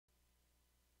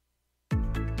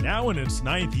Now in its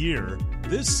 9th year,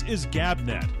 this is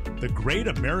GabNet, the Great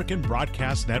American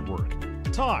Broadcast Network.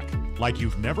 Talk like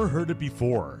you've never heard it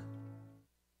before.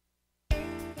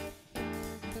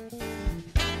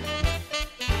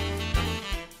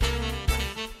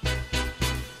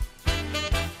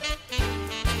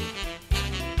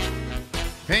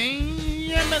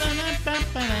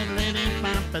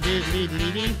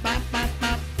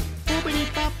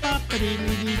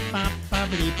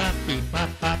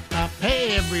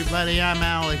 Hey everybody, I'm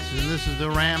Alex and this is the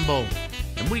Ramble.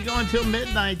 And we go until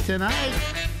midnight tonight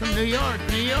from New York,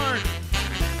 New York.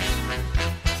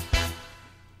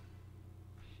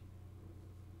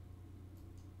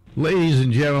 Ladies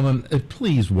and gentlemen,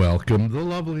 please welcome the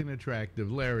lovely and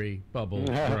attractive Larry Bubbles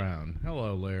Brown.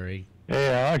 Hello, Larry.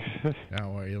 Hey, Alex.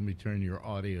 How are you? Let me turn your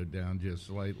audio down just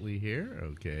slightly here.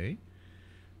 Okay.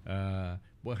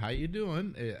 Well, how you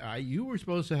doing? You were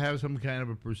supposed to have some kind of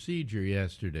a procedure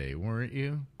yesterday, weren't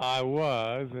you? I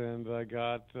was, and I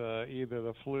got either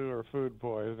the flu or food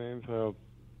poisoning, so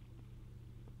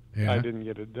I didn't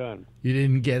get it done. You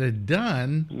didn't get it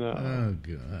done? No. Oh,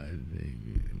 God.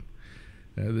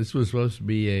 This was supposed to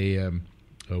be a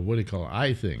what do you call it,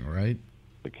 eye thing, right?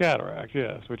 The cataract,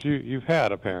 yes, which you've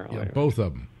had, apparently. Yeah, both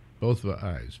of them. Both of the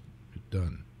eyes.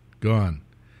 Done. Gone.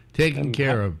 Taken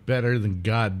care of better than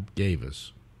God gave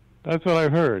us. That's what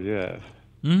I've heard, yes.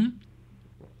 Mm-hmm.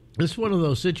 It's one of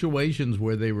those situations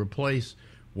where they replace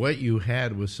what you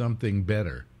had with something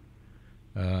better.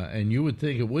 And you would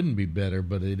think it wouldn't be better,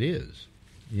 but it is,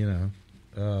 you know.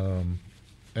 And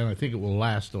I think it will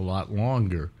last a lot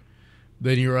longer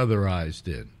than your other eyes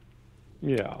did.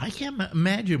 Yeah. I can't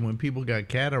imagine when people got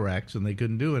cataracts and they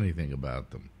couldn't do anything about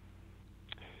them.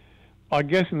 I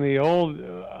guess in the old,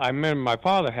 I remember my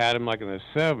father had him like in the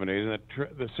 70s, and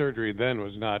the surgery then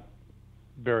was not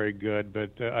very good.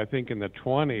 But I think in the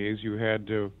 20s, you had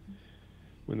to,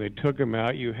 when they took him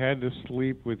out, you had to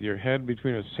sleep with your head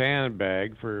between a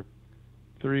sandbag for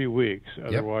 3 weeks.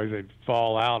 Otherwise, they'd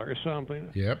fall out or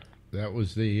something. Yep. That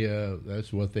was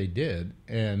that's what they did,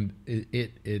 and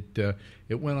it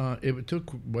went on. It took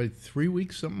like 3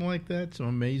 weeks, something like that. Some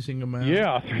amazing amount.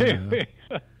 Yeah, 3 weeks.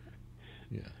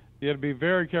 Yeah. You have to be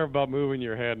very careful about moving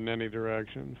your head in any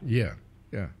direction. Yeah,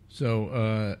 yeah.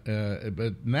 So,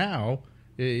 but now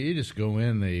you just go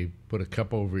in. They put a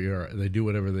cup over your. They do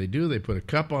whatever they do. They put a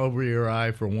cup over your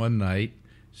eye for one night,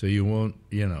 so you won't,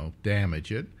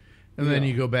 damage it. And then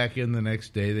you go back in the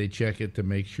next day. They check it to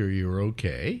make sure you're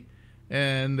okay.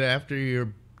 And after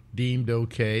you're deemed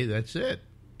okay, that's it,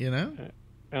 And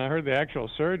I heard the actual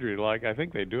surgery, I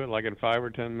think they do it in 5 or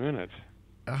 10 minutes.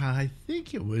 I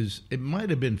think it might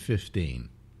have been 15,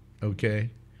 okay?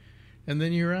 And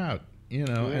then you're out,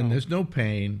 and there's no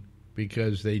pain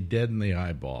because they deaden the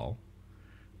eyeball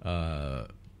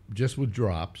just with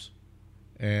drops.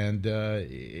 And,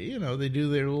 they do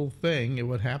their little thing. And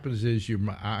what happens is your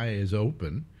eye is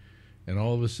open, and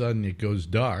all of a sudden it goes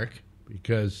dark,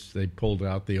 because they pulled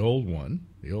out the old one,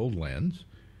 the old lens,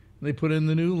 and they put in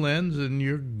the new lens, and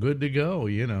you're good to go,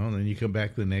 and then you come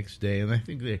back the next day, and I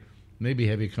think they maybe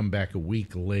have you come back a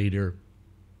week later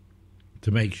to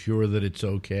make sure that it's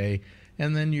okay,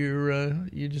 and then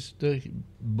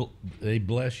they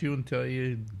bless you and tell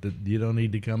you that you don't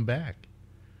need to come back.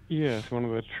 Yes, one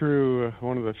of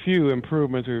the few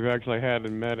improvements we've actually had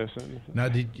in medicine. Now,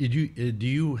 do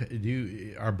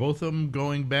you are both of them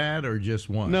going bad or just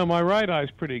one? No, my right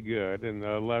eye's pretty good, and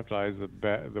the left eye's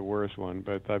the worst one.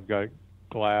 But I've got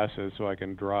glasses so I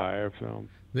can drive. So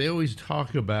they always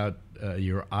talk about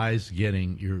your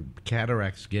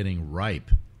cataracts getting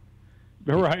ripe.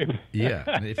 They're ripe. Yeah,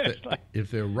 and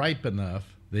if they're ripe enough,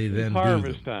 they then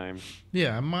harvest do time.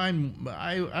 Yeah, mine.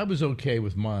 I was okay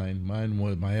with mine.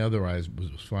 My other eyes was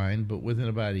fine, but within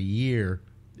about a year,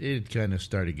 it kind of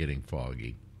started getting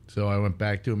foggy. So I went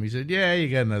back to him. He said, "Yeah, you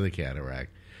got another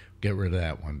cataract. Get rid of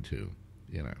that one too."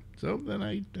 So then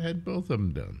I had both of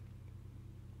them done.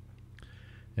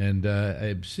 And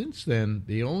since then,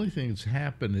 the only thing that's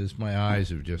happened is my eyes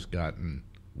have just gotten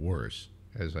worse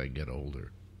as I get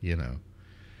older.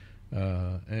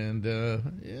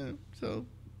 So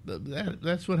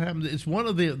that's what happens. It's one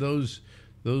of those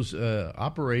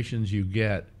operations you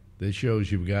get that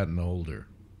shows you've gotten older.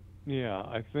 Yeah,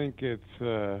 I think it's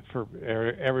for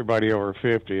everybody over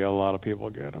 50. A lot of people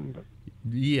get them. But.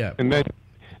 Yeah, and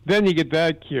then you get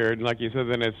that cured, and like you said,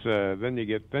 then you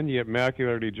get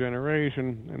macular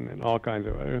degeneration and all kinds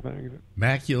of other things.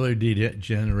 Macular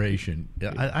degeneration.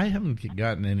 I haven't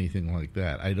gotten anything like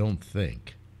that. I don't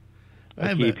think.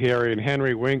 I keep hearing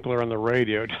Henry Winkler on the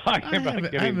radio talking about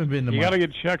you got to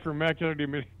get checked for macular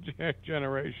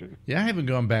degeneration. Yeah, I haven't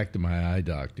gone back to my eye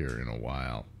doctor in a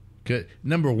while.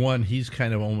 Number one, he's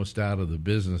kind of almost out of the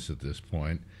business at this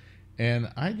point.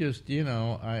 And I just,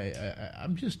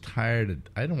 I'm just tired.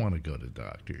 I don't want to go to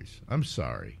doctors. I'm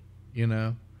sorry.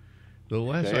 The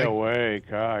less Stay away,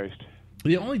 Christ.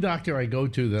 The only doctor I go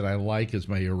to that I like is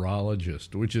my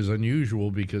urologist, which is unusual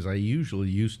because I usually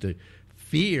used to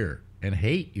fear and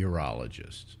hate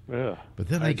urologists. Ugh, but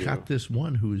then I got this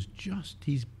one who is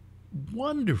he's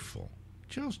wonderful,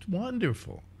 just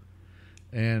wonderful.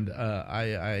 And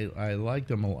I like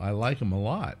him a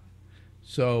lot.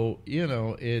 So,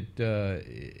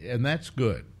 and that's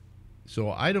good.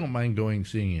 So I don't mind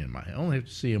seeing him. I only have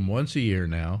to see him once a year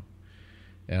now.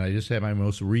 And I just had my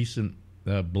most recent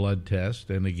blood test.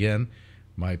 And again,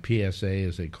 my PSA,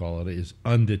 as they call it, is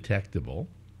undetectable.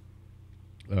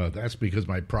 That's because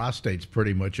my prostate's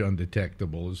pretty much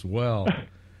undetectable as well.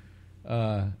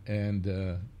 My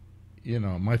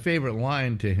favorite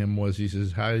line to him was, he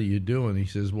says, "How are you doing?" He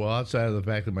says, "Well, outside of the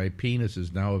fact that my penis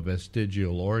is now a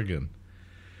vestigial organ,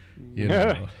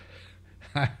 I'm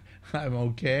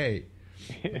okay."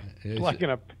 It's like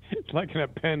an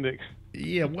appendix.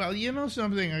 Yeah, well,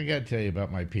 something I got to tell you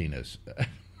about my penis.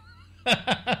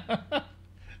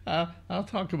 I'll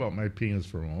talk about my penis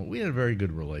for a moment. We had a very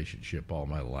good relationship all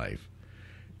my life.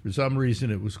 For some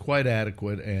reason, it was quite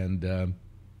adequate, and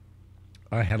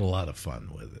I had a lot of fun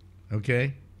with it.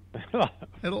 Okay? Had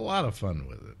a lot of fun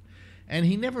with it. And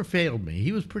he never failed me.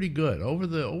 He was pretty good. Over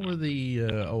the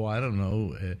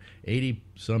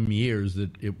 80-some years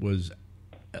that it was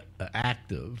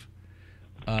active,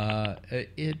 I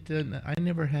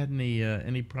never had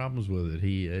any problems with it.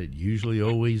 He usually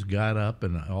always got up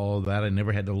and all of that. I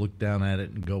never had to look down at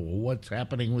it and go, "Well, what's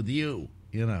happening with you?"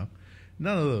 None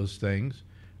of those things.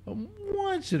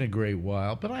 Once in a great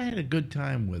while, but I had a good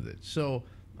time with it. So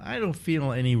I don't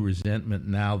feel any resentment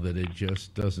now that it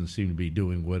just doesn't seem to be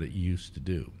doing what it used to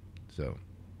do. So,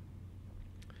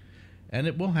 and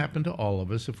it will happen to all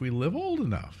of us if we live old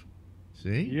enough.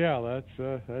 See? Yeah,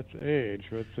 that's age.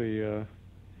 Let's see.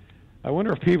 I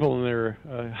wonder if people in their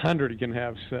 100 can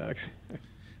have sex.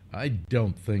 I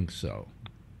don't think so.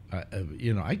 I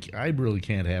really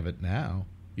can't have it now.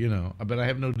 But I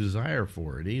have no desire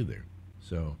for it either.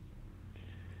 So.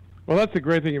 Well, that's the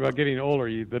great thing about getting older.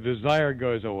 The desire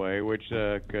goes away,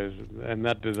 and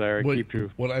that desire keeps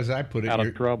you as I put it, out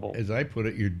of trouble. As I put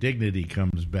it, your dignity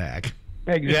comes back.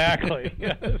 Exactly.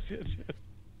 Yes.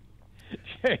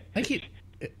 I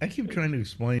keep trying to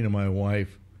explain to my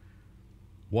wife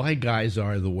why guys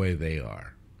are the way they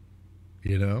are,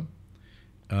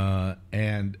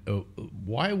 and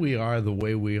why we are the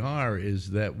way we are is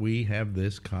that we have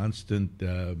this constant,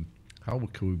 how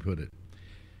can we put it,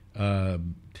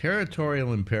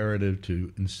 territorial imperative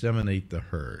to inseminate the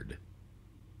herd.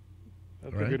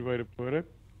 That's right? A good way to put it.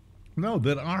 No,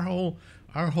 that our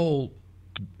whole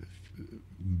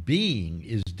being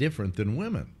is different than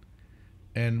women,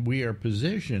 and we are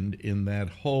positioned in that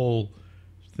whole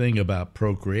thing about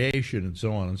procreation and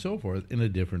so on and so forth in a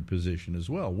different position as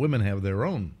well. Women have their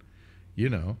own,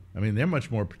 they're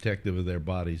much more protective of their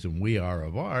bodies than we are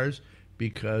of ours,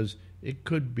 because it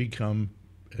could become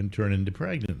and turn into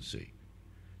pregnancy.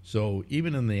 So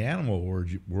even in the animal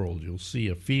world, you'll see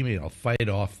a female fight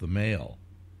off the male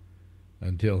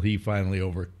until he finally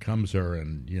overcomes her.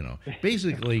 And,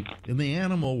 basically in the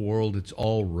animal world, it's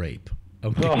all rape.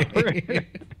 Okay?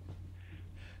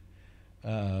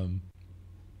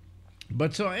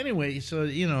 But so anyway,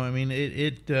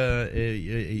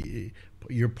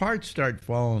 your parts start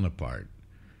falling apart.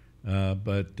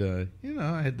 But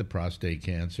I had the prostate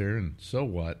cancer, and so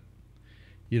what?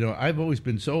 I've always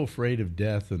been so afraid of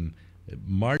death, and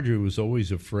Marjorie was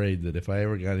always afraid that if I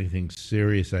ever got anything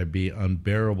serious, I'd be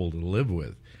unbearable to live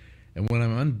with. And when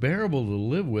I'm unbearable to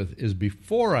live with is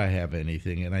before I have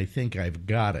anything, and I think I've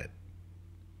got it.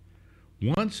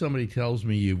 Once somebody tells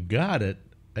me you've got it,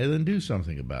 I then do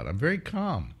something about it. I'm very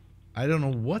calm. I don't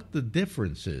know what the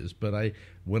difference is, but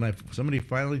when somebody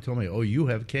finally told me, "Oh, you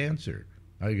have cancer,"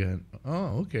 I go,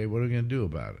 "Oh, okay, what are we going to do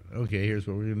about it? Okay, here's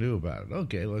what we're going to do about it.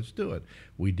 Okay, let's do it."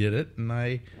 We did it, and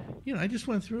I just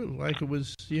went through it like it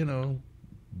was,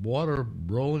 water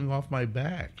rolling off my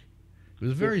back. It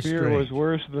was very strange. The fear was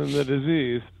worse than the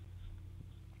disease.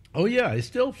 Oh, yeah, I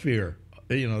still fear,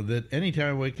 that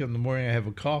anytime I wake up in the morning, I have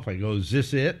a cough, I go, "Is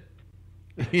this it?"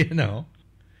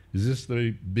 Is this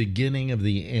the beginning of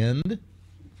the end?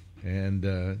 And,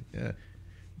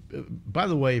 by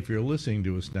the way, if you're listening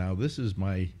to us now, this is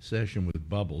my session with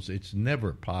Bubbles. It's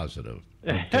never positive,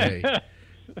 okay?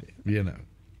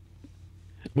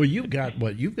 Well, you've got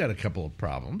a couple of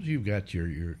problems. You've got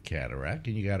your cataract,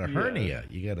 and you got a hernia.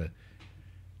 You got a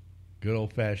good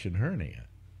old-fashioned hernia.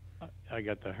 I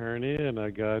got the hernia, and I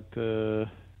got I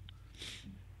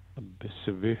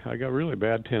got really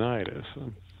bad tinnitus.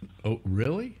 Oh,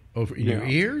 really? Oh, in your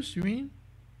ears, you mean?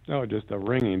 No, just the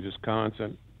ringing, just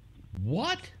constant.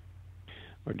 What?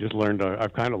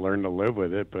 I've kind of learned to live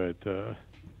with it, but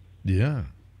yeah.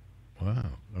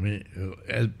 Wow. I mean,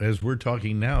 as we're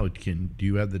talking now, do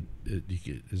you have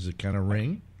is it kind of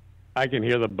ring? I can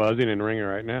hear the buzzing and ringing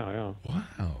right now. Yeah.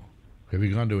 Wow. Have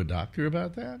you gone to a doctor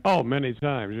about that? Oh, many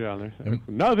times. Yeah. There's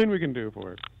nothing we can do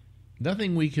for it.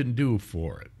 Nothing we can do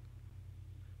for it.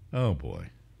 Oh boy.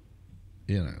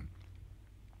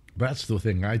 That's the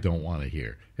thing I don't want to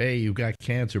hear. Hey, you've got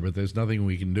cancer, but there's nothing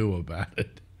we can do about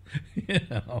it.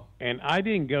 And I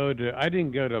didn't go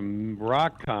to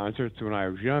rock concerts when I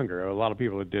was younger. A lot of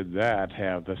people that did that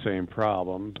have the same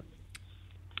problem.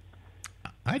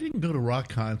 I didn't go to rock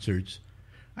concerts.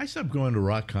 I stopped going to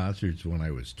rock concerts when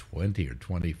I was 20 or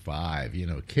 25.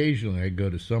 Occasionally I'd go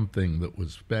to something that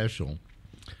was special,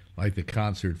 like the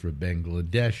concert for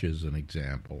Bangladesh as an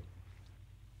example.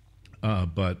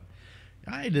 But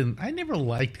I never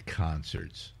liked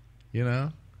concerts,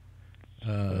 You saw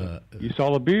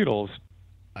the Beatles.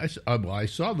 I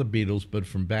saw the Beatles, but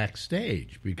from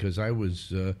backstage, because I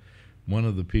was one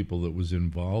of the people that was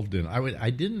involved in.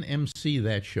 I didn't MC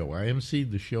that show. I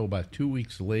MC'd the show about 2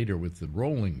 weeks later with the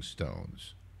Rolling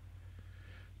Stones.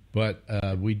 But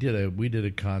we did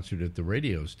a concert at the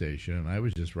radio station, and I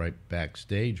was just right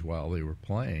backstage while they were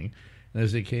playing. And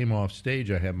as they came off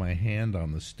stage, I had my hand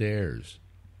on the stairs,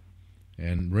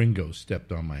 and Ringo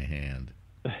stepped on my hand.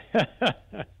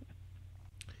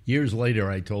 Years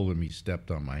later, I told him he stepped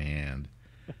on my hand,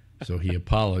 so he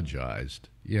apologized.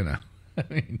 I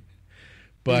mean,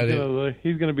 but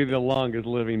he's going to be the longest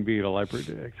living Beatle, I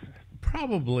predict.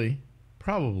 Probably.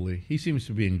 He seems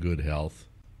to be in good health,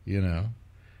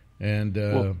 And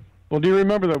well, do you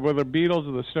remember were the Beatles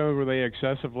or the Stones, were they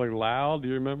excessively loud? Do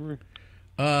you remember?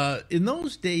 In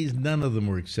those days, none of them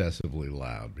were excessively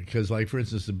loud because, like, for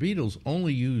instance, the Beatles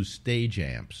only used stage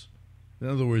amps. In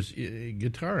other words,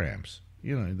 guitar amps.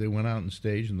 They went out on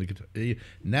stage, and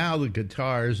now the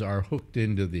guitars are hooked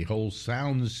into the whole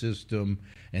sound system,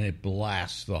 and it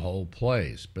blasts the whole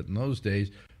place. But in those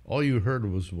days, all you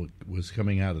heard was what was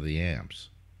coming out of the amps.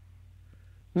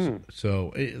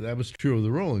 So that was true of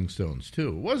the Rolling Stones too.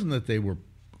 It wasn't that they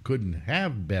couldn't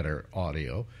have better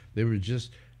audio; they were just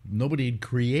nobody had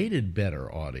created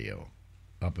better audio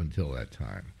up until that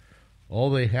time.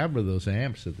 All they had were those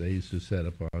amps that they used to set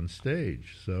up on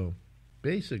stage. So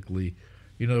basically,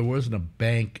 there wasn't a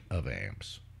bank of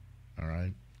amps. All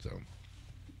right, so.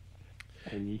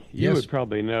 And you would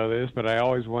probably know this, but I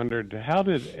always wondered, how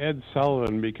did Ed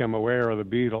Sullivan become aware of the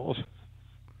Beatles?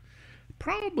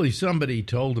 Probably somebody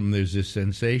told him there's this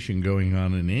sensation going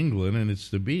on in England, and it's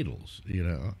the Beatles,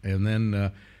 And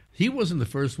then he wasn't the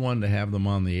first one to have them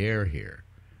on the air here.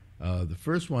 The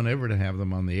first one ever to have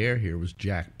them on the air here was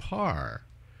Jack Parr.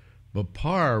 But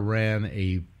Parr ran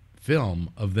a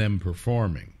film of them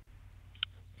performing,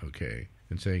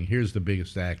 and saying, here's the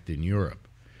biggest act in Europe.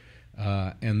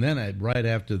 And then right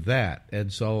after that,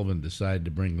 Ed Sullivan decided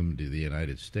to bring them to the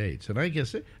United States. And I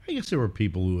guess there were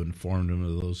people who informed him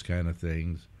of those kind of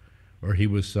things, or he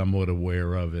was somewhat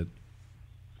aware of it.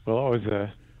 Well,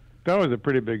 that was a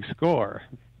pretty big score.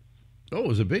 Oh, it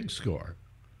was a big score.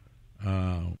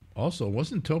 Also,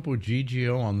 wasn't Topo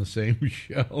Gigio on the same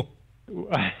show?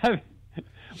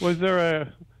 Was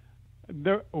there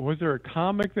a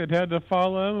comic that had to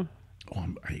follow? Oh,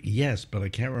 yes, but I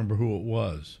can't remember who it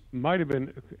was. Might have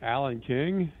been Alan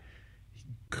King.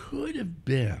 Could have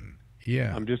been.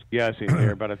 Yeah. I'm just guessing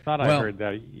here, but I thought I heard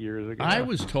that years ago. I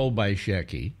was told by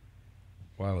Shecky,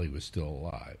 while he was still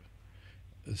alive,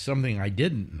 something I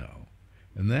didn't know,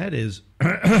 and that is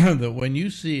that when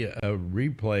you see a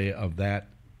replay of that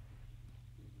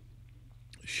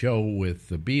show with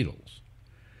the Beatles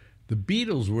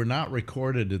were not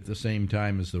recorded at the same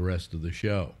time as the rest of the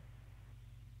show.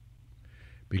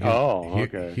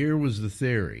 Because here was the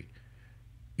theory.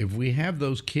 If we have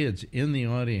those kids in the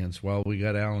audience while we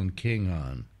got Alan King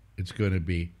on, it's going to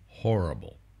be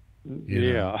horrible.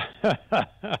 Yeah.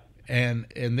 And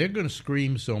they're going to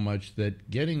scream so much that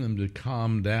getting them to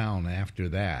calm down after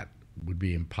that would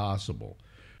be impossible.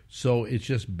 So it's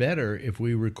just better if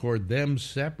we record them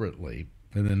separately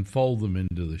and then fold them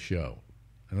into the show.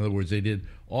 In other words, they did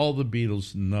all the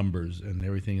Beatles numbers and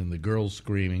everything, and the girls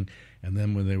screaming. And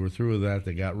then when they were through with that,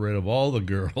 they got rid of all the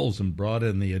girls and brought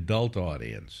in the adult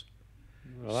audience.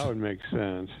 Well, that would make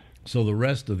sense. So the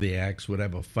rest of the acts would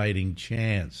have a fighting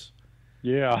chance.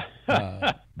 Yeah.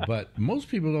 But most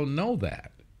people don't know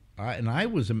that. I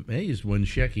was amazed when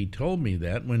Shecky told me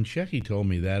that. When Shecky told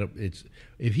me that,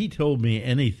 if he told me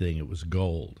anything, it was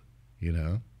gold.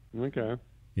 Okay.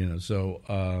 So,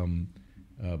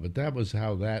 but that was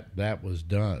how that was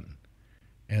done.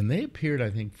 And they appeared, I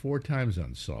think, 4 times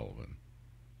on Sullivan.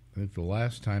 I think the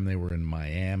last time they were in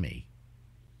Miami,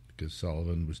 because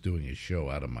Sullivan was doing his show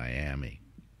out of Miami.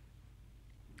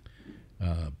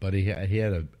 But he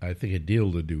had I think a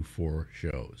deal to do 4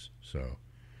 shows. So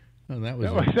that was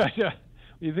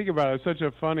you think about it, it's such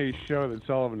a funny show that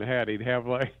Sullivan had. He'd have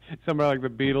like somebody like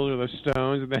the Beatles or the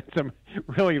Stones, and then some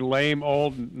really lame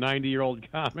old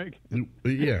 90-year-old comic.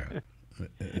 Yeah.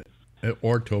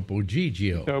 Or Topo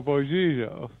Gigio. Topo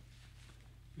Gigio.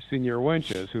 Senior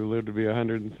Wenches, who lived to be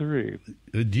 103.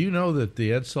 Do you know that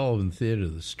the Ed Sullivan Theater,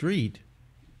 the street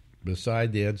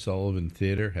beside the Ed Sullivan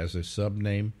Theater, has a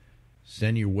subname,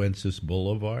 Senior Wences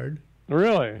Boulevard?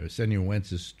 Really? Or Senior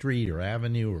Wences Street or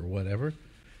Avenue or whatever?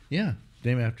 Yeah,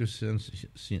 named after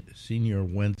Senior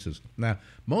Wences. Now,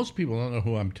 most people don't know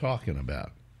who I'm talking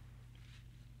about.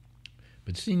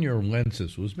 But Senior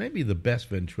Wences was maybe the best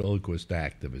ventriloquist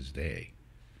act of his day.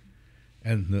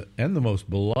 And the most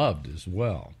beloved as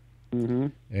well. Mm-hmm.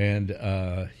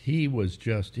 And he was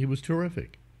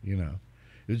terrific, It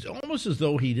was almost as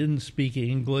though he didn't speak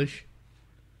English.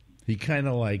 He kind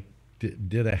of like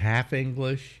did a half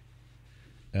English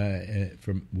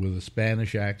with a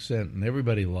Spanish accent, and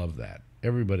everybody loved that.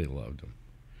 Everybody loved him,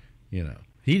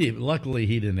 Luckily,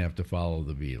 he didn't have to follow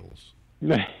the Beatles.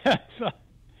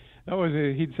 That was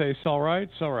he'd say, "It's all right,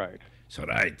 it's all right." It's all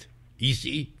right.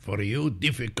 Easy for you,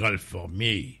 difficult for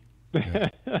me. Yeah,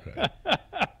 right.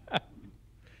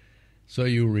 So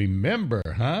you remember,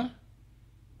 huh?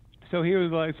 So he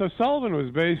was like, so Sullivan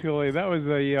was basically, that was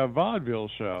a vaudeville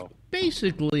show.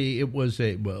 Basically, it was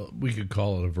we could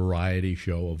call it a variety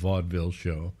show, a vaudeville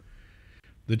show.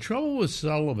 The trouble with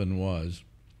Sullivan was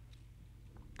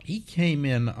he came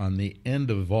in on the end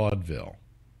of vaudeville,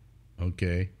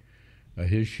 okay?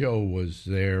 His show was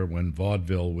there when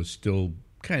vaudeville was still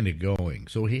kind of going.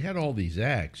 So he had all these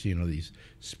acts, these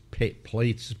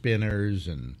plate spinners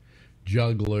and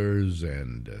jugglers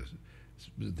and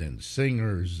then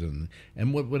singers.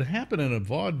 And what would happen in a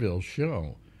vaudeville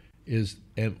show is,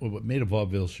 and what made a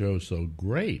vaudeville show so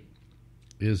great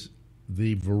is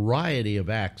the variety of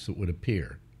acts that would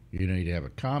appear. You'd have a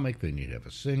comic, then you'd have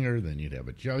a singer, then you'd have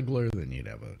a juggler, then you'd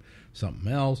have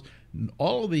something else.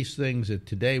 All of these things that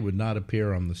today would not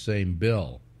appear on the same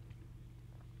bill,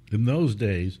 in those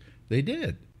days, they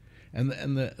did. And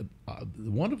the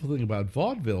wonderful thing about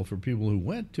vaudeville for people who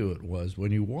went to it was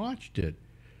when you watched it,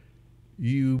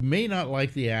 you may not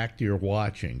like the act you're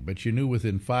watching, but you knew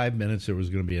within 5 minutes there was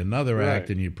going to be another act,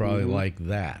 and you'd probably like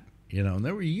that. And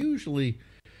there were usually,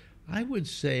 I would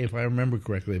say, if I remember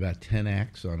correctly, about 10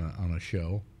 acts on a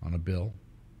show, on a bill.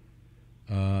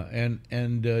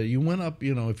 And you went up,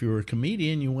 if you were a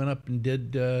comedian, you went up and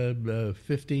did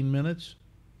 15 minutes.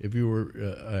 If you were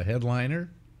a headliner,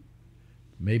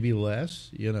 maybe less,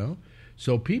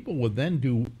 So people would then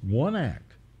do one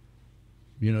act.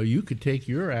 You could take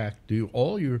your act, do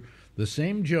the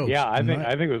same jokes. Yeah, I think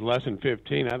it was less than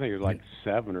 15. I think it was like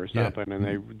 7 or something. Yeah.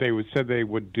 And they said they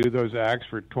would do those acts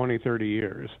for 20, 30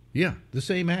 years. Yeah, the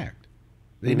same act.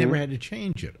 They never had to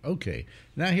change it. Okay,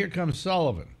 now here comes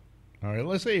Sullivan. All right,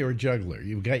 let's say you're a juggler.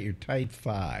 You've got your tight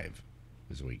 5,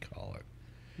 as we call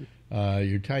it.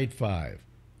 Your tight 5.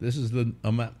 This is the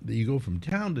amount that you go from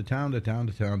town to town to town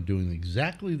to town doing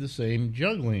exactly the same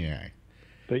juggling act.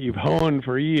 That you've honed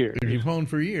for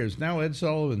years. Now Ed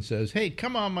Sullivan says, hey,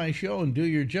 come on my show and do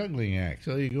your juggling act.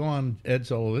 So you go on Ed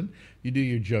Sullivan, you do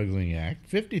your juggling act.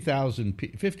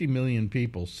 50 million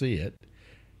people see it,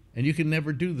 and you can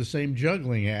never do the same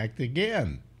juggling act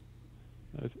again.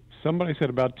 Somebody said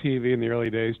about TV in the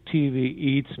early days, TV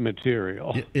eats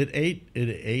material. It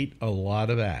ate a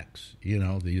lot of acts.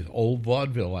 These old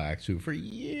vaudeville acts who for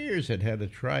years had a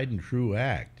tried and true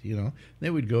act. They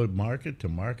would go market to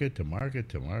market to market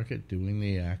to market, doing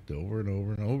the act over and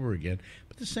over and over again,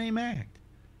 but the same act.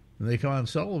 And they come on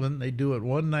Sullivan, they do it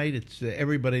one night. It's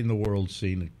everybody in the world's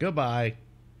seen it. Goodbye.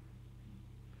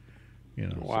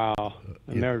 Wow.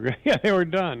 And they were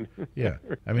done. Yeah.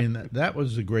 I mean, that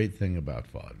was the great thing about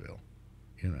vaudeville,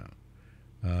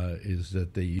 is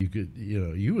that you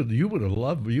would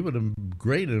have been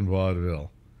great in vaudeville,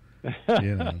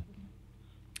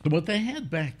 What they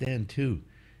had back then, too,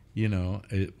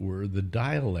 were the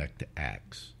dialect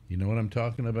acts. You know what I'm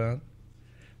talking about?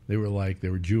 They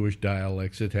were Jewish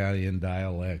dialects, Italian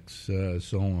dialects,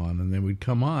 so on, and they would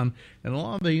come on, and a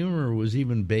lot of the humor was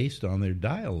even based on their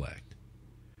dialect.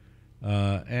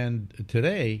 And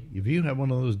today, if you have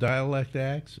one of those dialect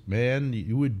acts, man,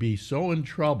 you would be so in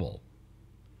trouble.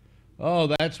 Oh,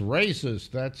 that's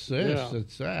racist. That's this. Yeah.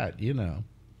 That's that. You know.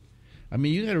 I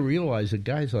mean, you got to realize that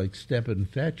guys like Stepin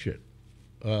Fetchit.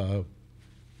 I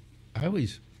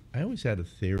always had a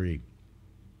theory.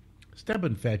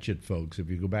 Stepin Fetchit, folks, if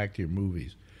you go back to your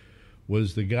movies,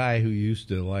 was the guy who used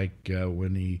to, like,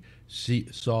 when he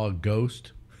saw a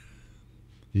ghost,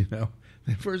 you know,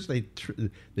 at first they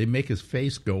make his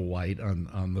face go white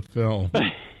on the film,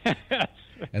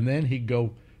 and then he'd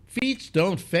go, "Feet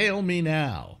don't fail me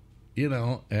now," you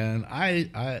know, and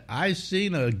I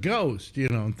seen a ghost, you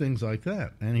know, and things like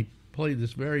that, and he played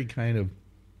this very kind of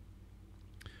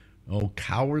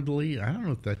cowardly. I don't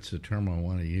know if that's the term I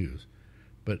want to use,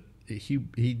 but he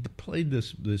played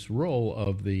this role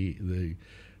of the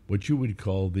what you would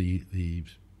call the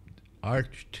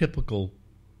archetypical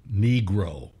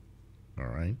Negro, all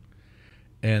right.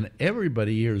 And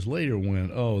everybody years later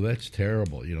went, "Oh, that's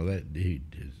terrible." You know,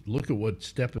 look at what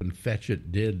Stepin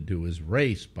Fetchit did to his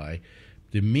race by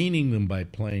demeaning them by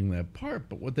playing that part.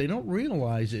 But what they don't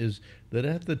realize is that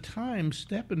at the time,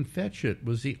 Stepin Fetchit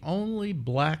was the only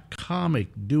black comic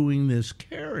doing this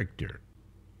character.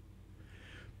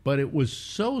 But it was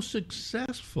so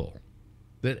successful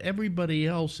that everybody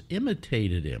else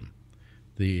imitated him.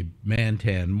 The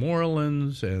Mantan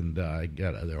Morelands, and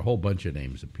there are a whole bunch of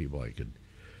names of people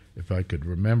if I could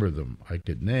remember them, I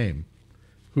could name,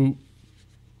 who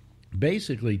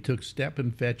basically took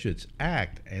Stepin Fetchit's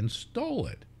act and stole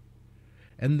it.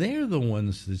 And they're the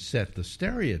ones that set the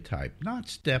stereotype, not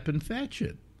Stepin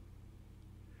Fetchit.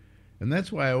 And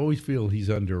that's why I always feel he's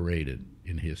underrated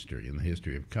in the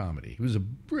history of comedy. He was a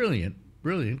brilliant,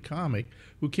 brilliant comic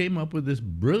who came up with this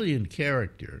brilliant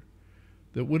character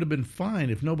that would have been fine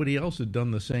if nobody else had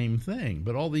done the same thing.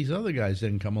 But all these other guys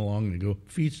then come along and go,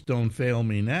 "Feet don't fail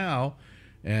me now."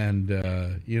 And,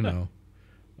 you know,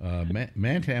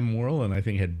 Mantan Moreland, I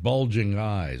think, had bulging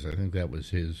eyes. I think that was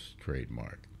his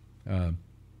trademark.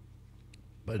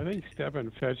 But I think Stepin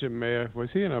Fetchit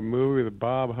was he in a movie with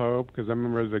Bob Hope? Because I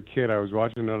remember as a kid I was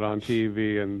watching it on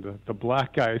TV, and the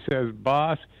black guy says,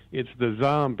 "Boss, it's the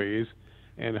zombies."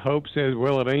 And Hope says,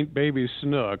 "Well, it ain't Baby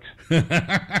Snooks."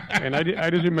 And I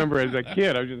just remember as a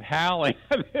kid, I was just howling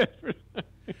at it.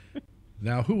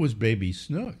 Now, who was Baby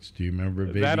Snooks? Do you remember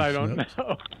Baby Snooks? That I don't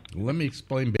know. Let me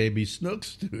explain Baby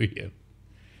Snooks to you.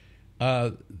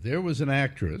 There was an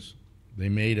actress. They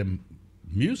made a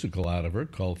musical out of her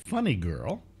called Funny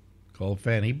Girl, called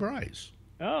Fanny Bryce.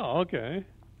 Oh, okay.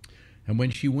 And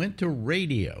when she went to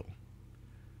radio,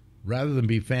 rather than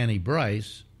be Fanny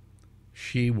Bryce,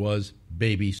 she was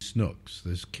Baby Snooks,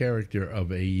 this character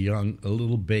of a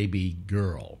little baby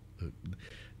girl.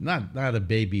 Not a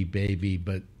baby,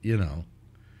 but, you know.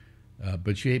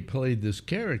 But she played this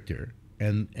character,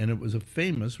 and it was a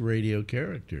famous radio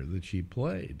character that she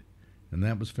played, and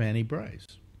that was Fanny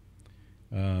Bryce.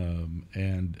 So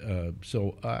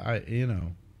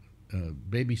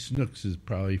Baby Snooks is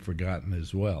probably forgotten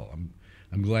as well.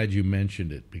 I'm glad you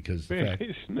mentioned it because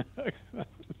Baby Snooks.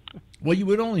 Well, you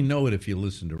would only know it if you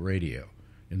listened to radio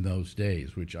in those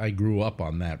days, which I grew up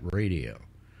on that radio.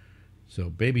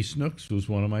 So Baby Snooks was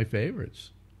one of my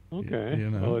favorites. Okay. You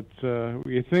know? Well, it's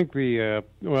you think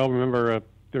remember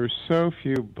there's so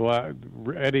few black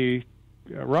Eddie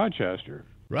Rochester.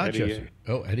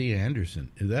 Eddie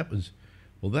Anderson. That was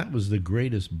the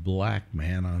greatest black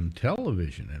man on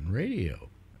television and radio.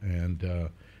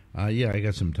 And I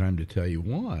got some time to tell you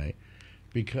why.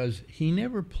 Because he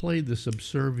never played the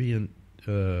subservient,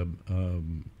 what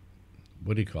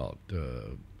do you call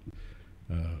it?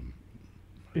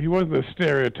 He wasn't the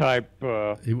stereotype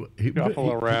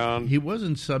shuffle around. He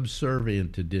wasn't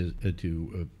subservient to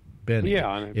Benny.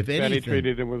 Yeah, and if Benny anything,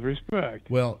 treated him with respect.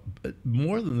 Well,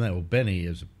 more than that, Benny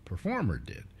as a performer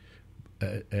did,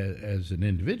 as an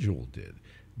individual did.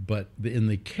 But in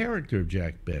the character of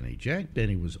Jack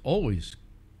Benny was always...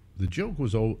 The joke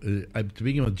was, to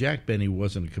begin with, Jack Benny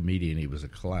wasn't a comedian, he was a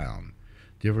clown.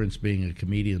 Difference being a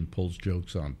comedian pulls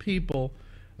jokes on people,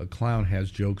 a clown has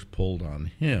jokes pulled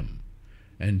on him.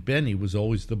 And Benny was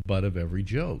always the butt of every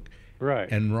joke. Right.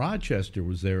 And Rochester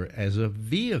was there as a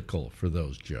vehicle for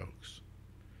those jokes.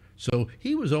 So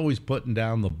he was always putting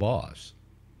down the boss,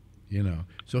 you know.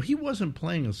 So he wasn't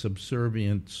playing a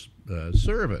subservient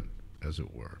servant, as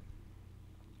it were.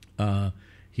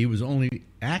 He was only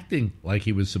acting like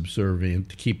he was subservient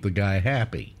to keep the guy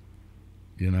happy,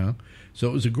 you know.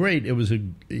 So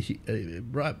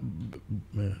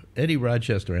Eddie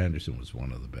Rochester Anderson was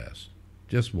one of the best,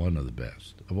 just one of the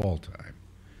best of all time.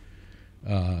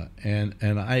 And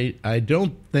I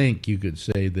don't think you could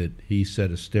say that he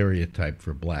set a stereotype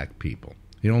for black people.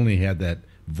 He only had that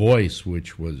voice,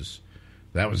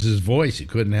 that was his voice. He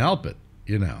couldn't help it,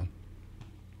 you know.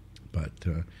 But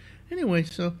anyway,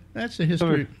 so that's the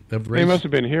history of race. They must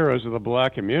have been heroes of the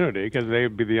black community because they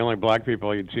would be the only black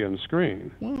people you'd see on the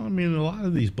screen. Well, I mean, a lot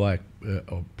of these black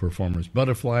performers.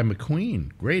 Butterfly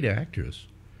McQueen, great actress.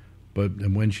 But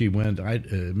when she went,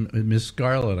 Miss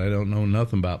Scarlet, I don't know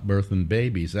nothing about birthing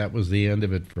babies. That was the end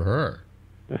of it for her.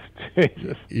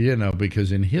 Jesus. You know,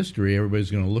 because in history,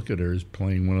 everybody's going to look at her as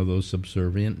playing one of those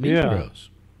subservient Negroes.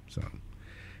 So,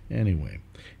 anyway.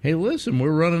 Hey, listen,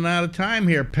 we're running out of time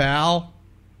here, pal.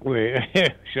 We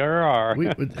sure are.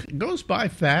 It goes by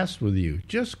fast with you.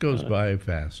 Just goes by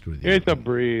fast with you. It's a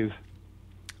breeze.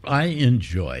 I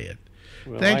enjoy it.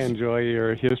 Well, Thanks. I enjoy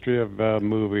your history of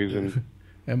movies and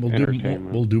and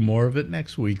entertainment. We'll do more of it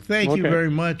next week. Thank you very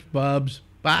much, Bubs.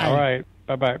 Bye. All right.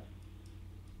 Bye-bye.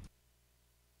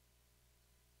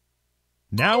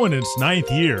 Now in its 9th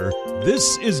year,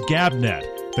 this is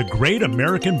GabNet, the Great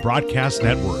American Broadcast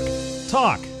Network.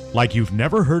 Talk like you've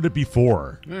never heard it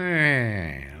before.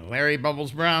 Larry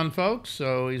Bubbles Brown, folks.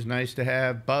 So he's nice to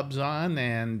have Bubs on,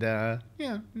 and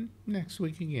next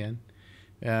week again.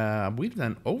 We've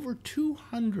done over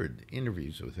 200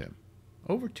 interviews with him.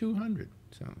 Over 200.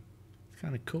 So it's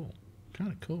kind of cool.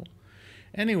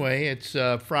 Anyway, it's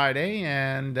Friday,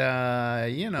 and,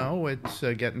 it's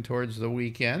getting towards the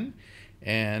weekend.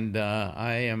 And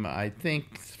I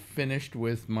think, finished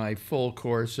with my full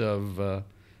course of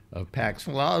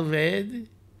Paxlovid.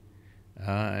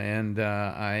 And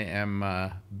I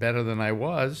am better than I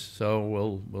was, so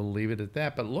we'll leave it at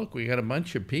that. But look, we got a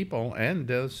bunch of people,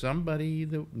 and somebody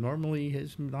that normally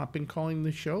has not been calling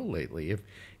the show lately.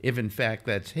 If in fact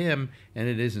that's him, and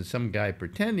it isn't some guy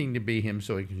pretending to be him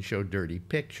so he can show dirty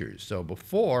pictures. So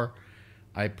before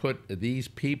I put these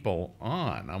people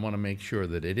on, I want to make sure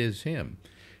that it is him.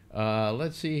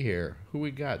 Let's see here. Who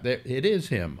we got? There, it is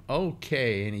him.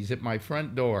 Okay, and he's at my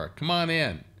front door. Come on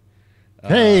in.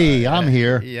 Hey, I'm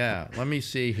here. Yeah, let me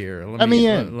see here. Let me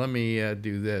in. Let me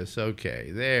do this.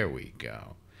 Okay, there we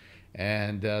go.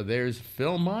 And there's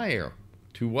Phil Meyer.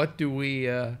 To what do we...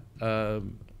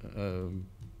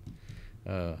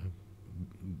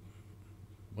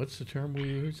 what's the term we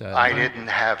use? I didn't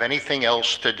have anything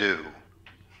else to do.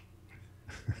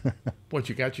 What,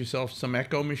 you got yourself some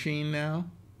echo machine now?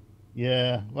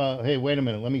 Yeah. Well, hey, wait a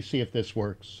minute. Let me see if this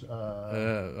works.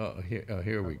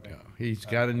 Here we go. He's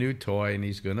got a new toy, and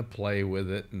he's going to play with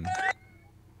it. And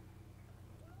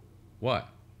what?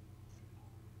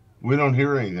 We don't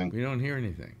hear anything. We don't hear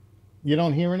anything. You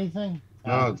don't hear anything?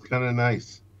 No, it's kind of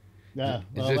nice. Yeah.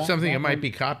 Is it something that might be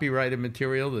copyrighted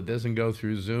material that doesn't go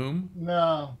through Zoom?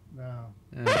 No.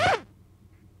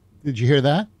 Did you hear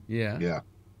that? Yeah. Yeah.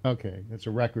 Okay. It's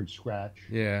a record scratch.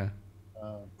 Yeah.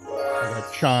 I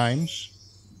got chimes.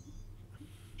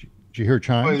 Did you hear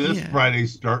chimes? Boy, this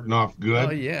Friday's starting off good.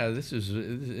 Oh yeah, it's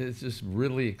just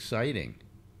really exciting.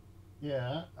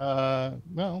 Yeah.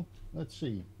 Well, let's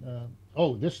see.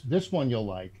 This one you'll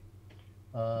like.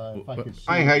 If I could see.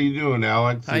 Hi, how you doing,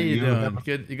 Alex? How you doing?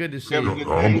 Good to see you. I'm doing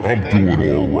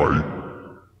all right.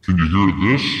 Can you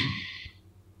hear this?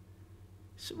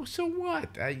 So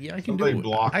what? I can Somebody do it.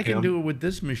 block I can him. do it with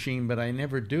this machine, but I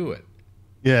never do it.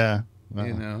 Yeah.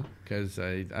 You know, because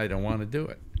I don't want to do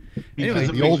it. Anyway, Anyway,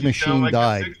 It the old makes you sound machine like a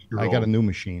died. 6-year-old. I got a new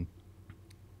machine.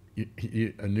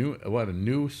 a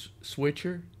new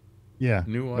switcher? Yeah.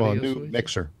 New Well, a audio new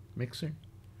switcher? mixer.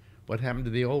 What happened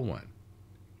to the old one?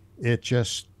 It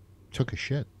just took a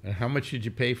shit. And how much did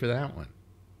you pay for that one?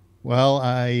 Well,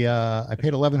 I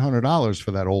paid $1,100 for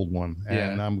that old one,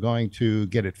 and Yeah. I'm going to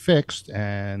get it fixed,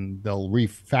 and they'll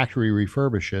factory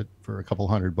refurbish it for a couple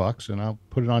 $100, and I'll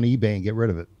put it on eBay and get rid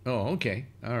of it. Oh, okay.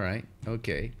 All right.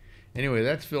 Okay. Anyway,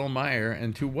 that's Phil Meyer.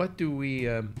 And to what do we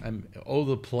owe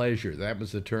the pleasure? That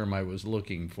was the term I was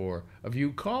looking for of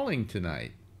you calling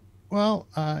tonight. Well,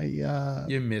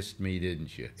 You missed me,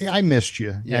 didn't you? I missed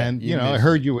you, Yeah, and you I missed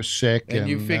heard you were sick, And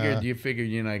you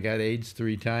figured, I got AIDS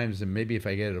 3 times, and maybe if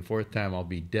I get it a 4th time, I'll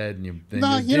be dead. And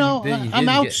I'm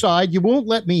outside. You won't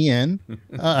let me in.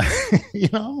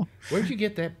 Where'd you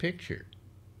get that picture?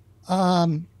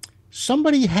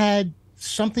 Somebody had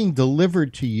something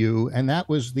delivered to you, and that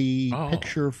was the Oh.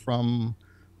 picture from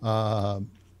what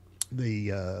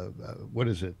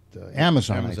is it?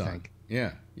 Amazon, I think.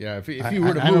 Yeah. If you I-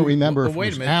 were to I move, don't remember if it wait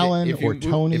was a minute. Alan If you or move-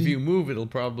 Tony. If you move, it'll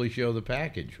probably show the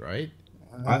package, right?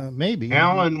 Maybe.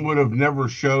 Alan would have never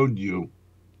showed you.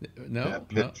 No. That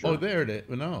picture. Oh, there it is.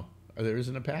 No, there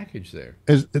isn't a package there.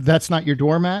 That's not your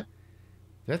doormat?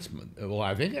 I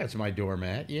think that's my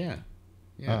doormat. Yeah.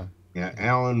 Yeah,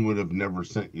 Alan would have never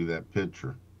sent you that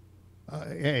picture.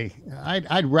 Hey,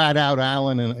 I'd rat out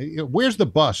Alan. And where's the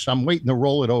bus? I'm waiting to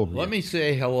roll it over. Let me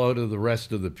say hello to the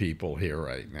rest of the people here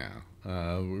right now.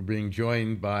 We're being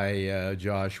joined by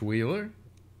Josh Wheeler.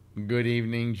 Good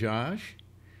evening, Josh.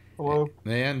 Hello.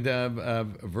 And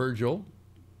Virgil,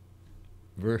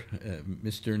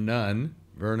 Mr. Nunn,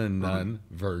 Vernon Nunn,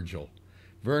 Virgil.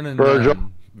 Vernon Virgil.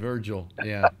 Nunn, Virgil,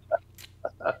 yeah.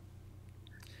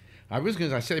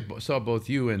 I saw both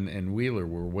you and Wheeler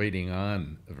were waiting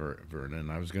on Vernon.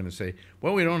 I was going to say,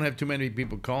 well, we don't have too many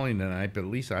people calling tonight, but at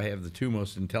least I have the two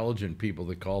most intelligent people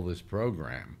that call this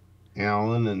program.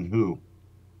 Alan and who?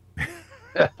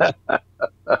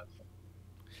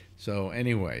 So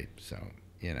anyway, it's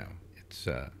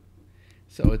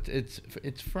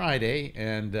Friday,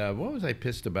 and what was I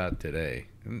pissed about today?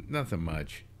 Nothing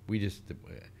much.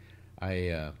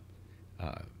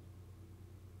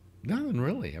 Nothing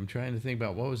really. I'm trying to think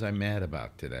about what was I mad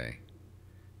about today.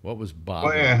 What was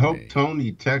bothering Boy, I hope me?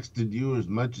 Tony texted you as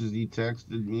much as he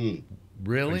texted me.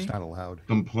 Really? It's not allowed.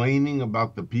 Complaining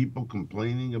about the people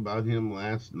complaining about him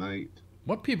last night.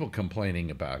 What people complaining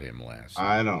about him last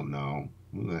night? I don't know.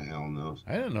 Who the hell knows?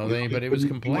 I don't know that anybody was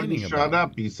complaining he about shut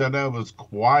up. him. He said I was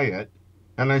quiet,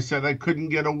 and I said I couldn't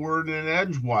get a word in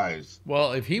edgewise.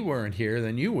 Well, if he weren't here,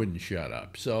 then you wouldn't shut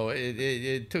up. So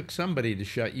it took somebody to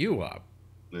shut you up.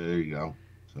 There you go.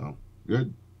 So,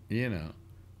 good. You know.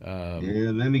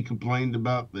 And then he complained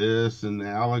about this, and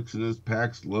Alex and his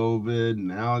Paxlovid, and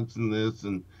Alex and this,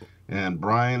 and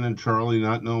Brian and Charlie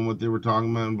not knowing what they were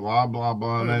talking about, and blah, blah,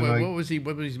 blah. And What was he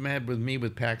mad with me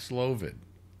with Paxlovid?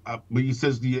 But he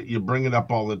says you bring it up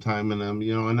all the time, and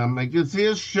I'm like, it's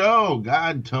his show.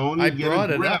 God, Tony, I brought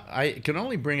it up. I can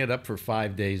only bring it up for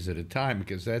 5 days at a time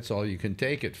because that's all you can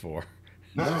take it for.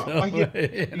 No, So,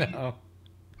 you know.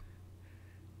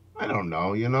 I don't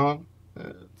know,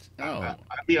 Oh.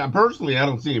 Personally, I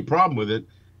don't see any problem with it.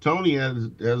 Tony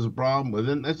has a problem with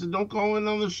it. And I said, don't call in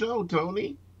on the show,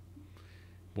 Tony.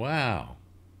 Wow.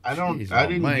 I didn't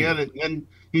almighty. get it. And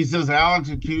he says, Alex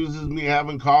accuses me of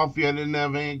having coffee. I didn't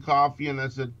have any coffee. And I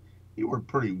said, you were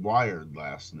pretty wired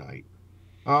last night.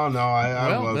 Oh, no,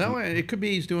 I wasn't. No, it could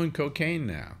be he's doing cocaine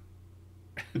now.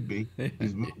 Could be.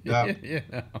 He's moved up.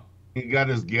 know. He got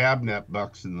his Gabnet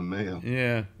bucks in the mail.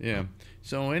 Yeah.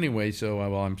 So anyway,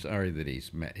 I'm sorry that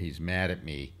he's mad at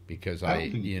me because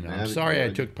I'm sorry I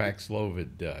took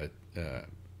Paxlovid.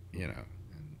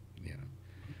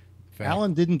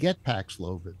 Alan didn't get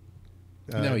Paxlovid.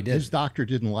 No, he didn't. His doctor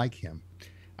didn't like him.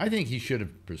 I think he should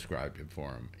have prescribed it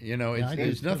for him. I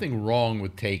There's do, nothing wrong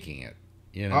with taking it.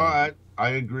 I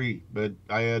agree, but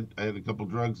I had a couple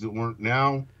drugs that weren't.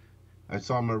 Now I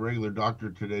saw my regular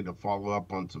doctor today to follow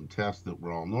up on some tests that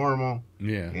were all normal.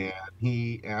 Yeah. And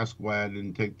he asked why I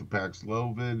didn't take the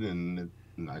Paxlovid, and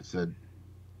I said,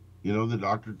 the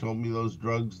doctor told me those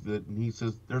drugs and he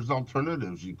says there's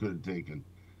alternatives you could have taken.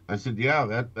 I said,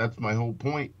 yeah, that's my whole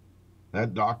point.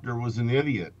 That doctor was an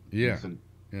idiot. Yeah. Said,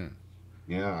 yeah.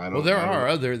 Yeah, I don't.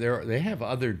 Well, they have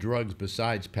other drugs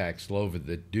besides Paxlovid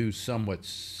that do somewhat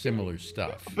similar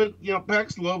stuff. But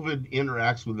Paxlovid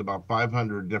interacts with about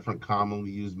 500 different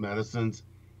commonly used medicines,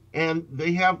 and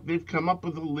they've come up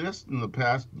with a list in the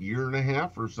past year and a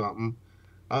half or something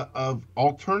of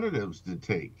alternatives to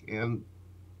take. And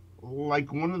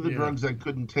like one of the drugs I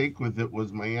couldn't take with it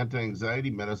was my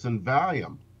anti-anxiety medicine,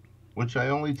 Valium, which I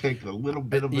only take a little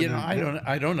bit of it.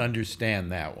 I don't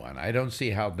understand that one. I don't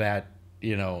see how that.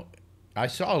 I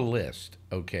saw a list.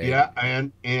 Okay. Yeah,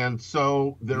 and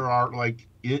so there are like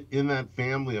in that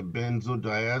family of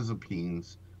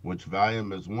benzodiazepines, which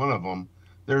Valium is one of them.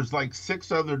 There's like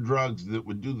 6 other drugs that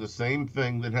would do the same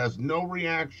thing that has no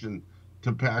reaction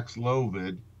to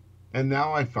Paxlovid, and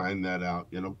now I find that out.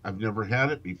 I've never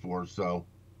had it before, so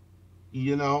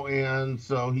and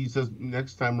so he says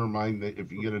next time remind that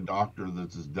if you get a doctor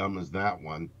that's as dumb as that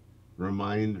one,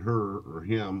 remind her or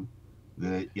him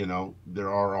that there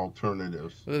are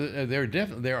alternatives.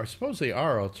 There supposedly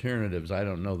are alternatives. I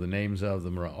don't know the names of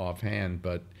them offhand,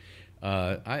 but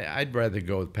I'd rather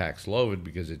go with Paxlovid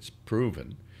because it's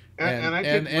proven.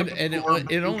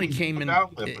 It only came in.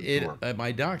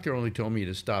 My doctor only told me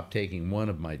to stop taking one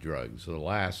of my drugs the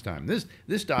last time. This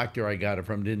doctor I got it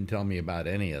from didn't tell me about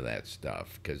any of that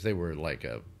stuff because they were like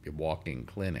a walking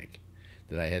clinic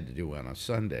that I had to do on a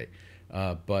Sunday.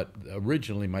 But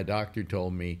originally, my doctor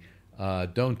told me.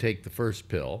 Don't take the first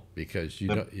pill because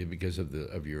because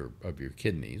of your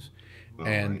kidneys,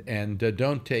 and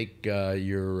don't take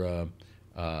your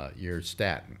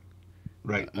statin.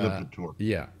 Right, Lipitor.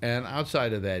 Yeah, and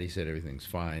outside of that, he said everything's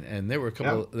fine. And there were a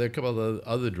couple of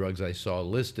other drugs I saw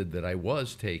listed that I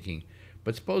was taking,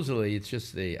 But supposedly it's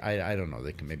just I don't know,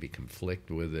 they can maybe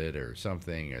conflict with it or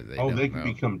something, or they don't they can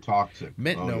know. become toxic.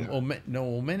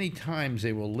 Many times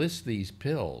they will list these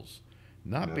pills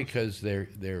not because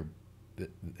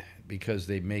because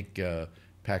they make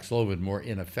Paxlovid more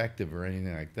ineffective or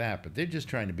anything like that, but they're just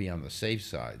trying to be on the safe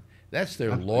side. That's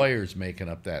their lawyers making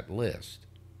up that list,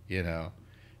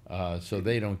 so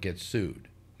they don't get sued.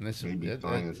 And that's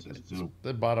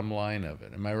the bottom line of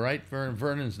it. Am I right, Vernon?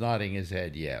 Vernon's nodding his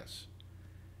head yes.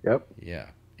 Yep. Yeah.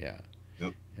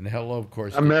 Yep. And hello, of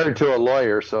course. I'm married to a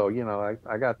lawyer, so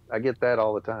I get that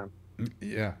all the time.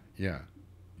 Yeah.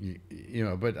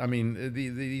 But I mean,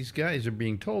 these guys are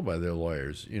being told by their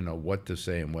lawyers, what to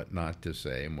say and what not to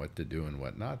say, and what to do and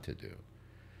what not to do.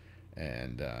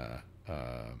 And the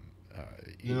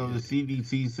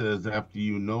CDC says after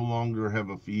you no longer have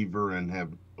a fever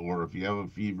or if you have a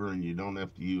fever and you don't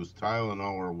have to use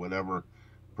Tylenol or whatever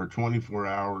for 24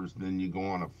 hours, then you go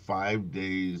on a 5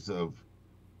 days of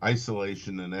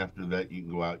isolation, and after that you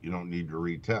can go out. You don't need to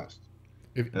retest.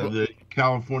 The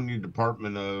California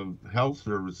Department of Health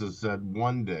Services said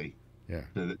 1 day. Yeah.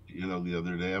 The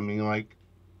other day. I mean, like,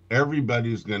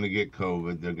 everybody's going to get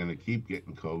COVID. They're going to keep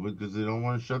getting COVID because they don't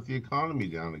want to shut the economy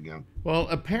down again. Well,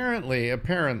 apparently,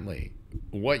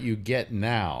 what you get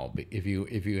now, if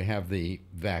you have the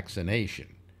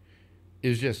vaccination,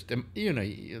 is just in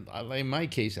my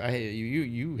case,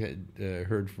 you had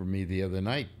heard from me the other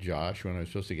night, Josh, when I was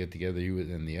supposed to get together you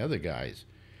and the other guys.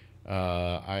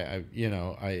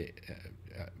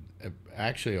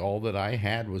 Actually all that I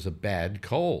had was a bad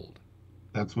cold.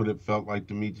 That's what it felt like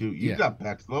to me too. You got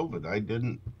Paxlovid, I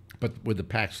didn't. But with the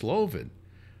Paxlovid,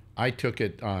 I took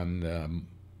it on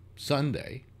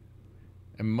Sunday,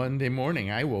 and Monday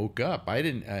morning I woke up. I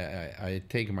had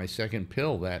taken my second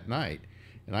pill that night,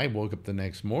 and I woke up the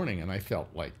next morning and I felt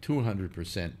like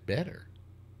 200% better.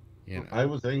 I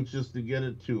was anxious to get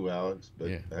it too, Alex,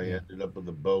 but I ended up with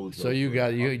a bozo. So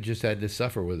you just had to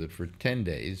suffer with it for 10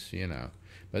 days,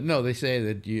 But no, they say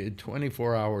that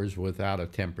 24 hours without a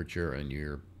temperature and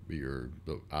you're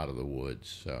out of the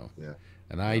woods. So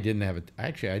and I didn't have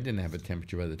I didn't have a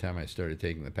temperature by the time I started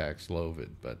taking the Paxlovid,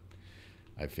 but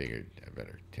I figured I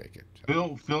better take it.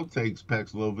 So. Phil takes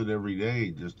Paxlovid every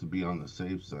day just to be on the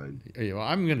safe side.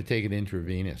 I'm going to take it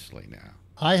intravenously now.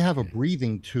 I have a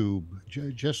breathing tube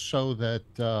just so that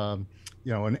an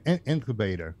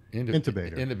intubator,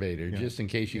 just in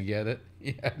case you get it.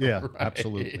 Yeah, right.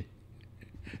 Absolutely.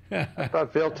 I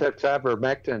thought Phil took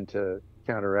ivermectin to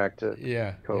counteract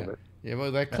COVID. Yeah,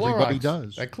 well, that Clorox Everybody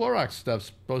does. That Clorox stuff's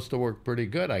supposed to work pretty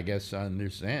good, I guess. I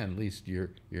understand. At least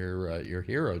your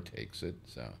hero takes it.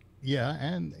 So. Yeah,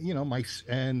 and my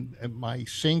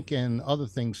sink and other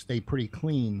things stay pretty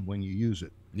clean when you use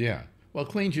it. Yeah. Well, it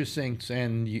cleans your sinks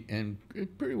and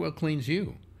it pretty well cleans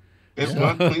you. It's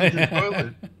not cleans your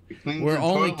toilet. We're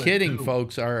only kidding, too.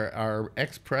 Folks. Our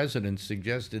ex-president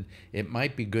suggested it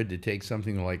might be good to take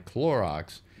something like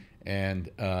Clorox, and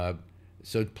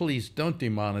so please don't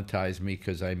demonetize me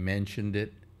because I mentioned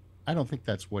it. I don't think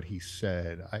that's what he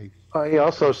said. He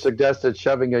also suggested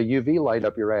shoving a UV light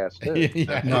up your ass too.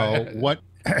 No, what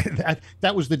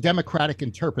that was the Democratic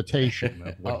interpretation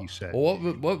of what he said. What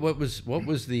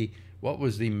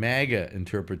was the MAGA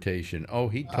interpretation? Oh,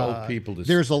 he told people to...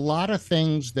 There's a lot of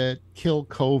things that kill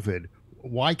COVID.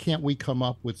 Why can't we come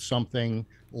up with something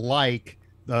like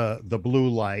the blue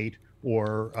light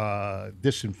or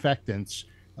disinfectants?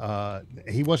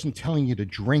 He wasn't telling you to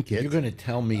drink it. You're going to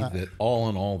tell me that all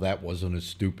in all that wasn't a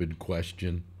stupid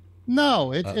question?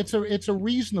 No, it's a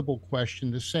reasonable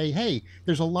question to say, hey,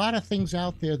 there's a lot of things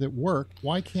out there that work.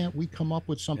 Why can't we come up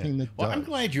with something that does? I'm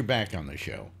glad you're back on the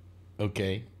show.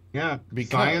 Okay. Yeah,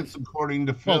 science according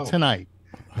to Phil. Well, tonight.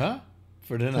 Huh?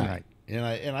 For tonight. And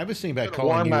I was thinking about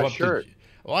calling you up. Shirt.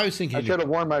 I was thinking I should have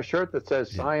worn my shirt that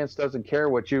says "Science doesn't care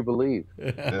what you believe."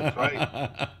 That's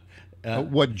right.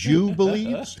 What Jew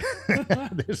believes?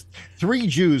 There's 3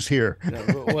 Jews here.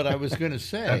 What I was going to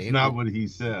say. That's not what he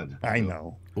said. I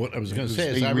know. What I was going to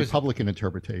say is the Republican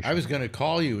interpretation. I was going to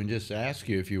call you and just ask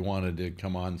you if you wanted to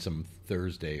come on some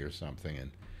Thursday or something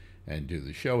and do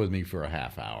the show with me for a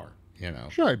half hour.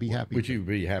 Sure, I'd be happy. Which you'd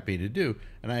be happy to do,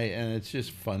 and it's just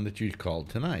fun that you called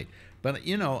tonight. But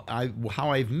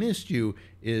how I've missed you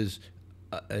is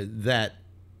that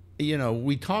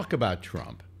we talk about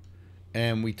Trump,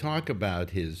 and we talk about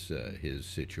his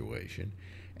situation,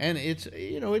 and it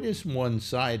is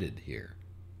one-sided here,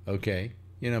 okay?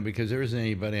 Because there isn't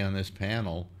anybody on this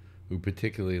panel who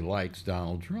particularly likes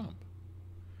Donald Trump.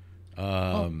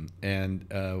 And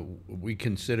we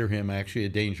consider him actually a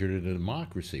danger to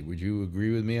democracy. Would you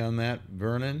agree with me on that,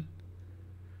 Vernon?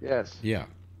 Yes. Yeah.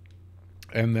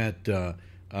 And that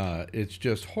It's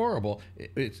just horrible.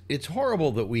 It's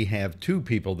horrible that we have two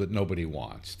people that nobody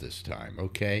wants this time.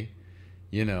 Okay,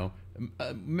 you know,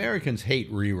 Americans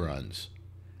hate reruns,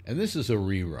 and this is a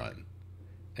rerun,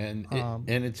 and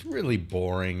it's really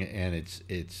boring, and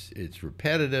it's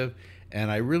repetitive,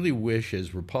 and I really wish,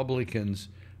 as Republicans,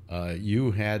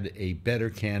 you had a better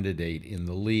candidate in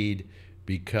the lead,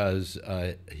 because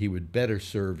he would better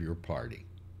serve your party.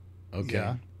 Okay.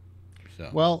 Yeah. So.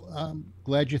 Well, I'm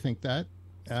glad you think that.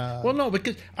 Well, no,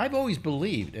 because I've always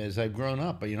believed, as I've grown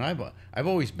up, you know, I've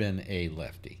always been a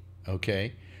lefty,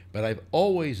 okay? But I've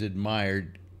always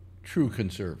admired true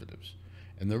conservatives.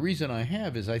 And the reason I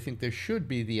have is I think there should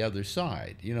be the other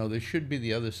side. You know, there should be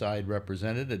the other side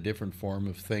represented, a different form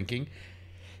of thinking.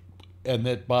 And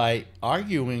that by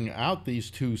arguing out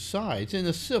these two sides in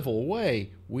a civil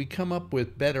way, we come up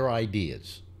with better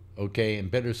ideas, okay, and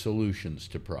better solutions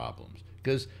to problems.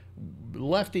 Because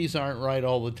lefties aren't right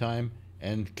all the time,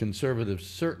 and conservatives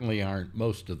certainly aren't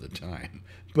most of the time.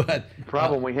 But the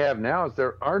problem we have now is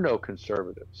there are no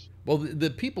conservatives. Well, the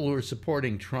people who are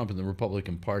supporting Trump in the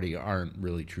Republican Party aren't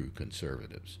really true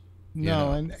conservatives.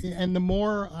 No, and the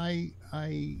more I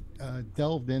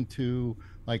delved into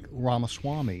like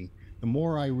Ramaswamy, the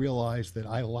more I realized that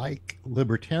I like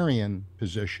libertarian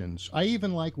positions. I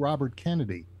even like Robert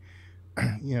Kennedy.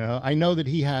 You know, I know that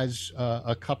he has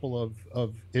a couple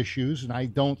of issues, and I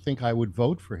don't think I would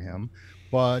vote for him,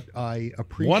 but I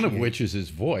appreciate. One of which is his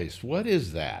voice. What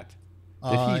is that?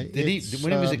 Did he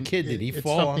when he was a kid? Did he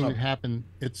fall on? It's something that happened.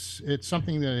 It's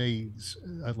something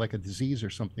that like a disease or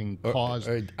something caused.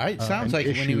 It sounds like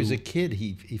when he was a kid,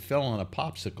 he fell on a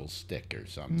popsicle stick or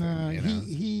something. No, you know?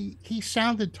 he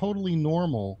sounded totally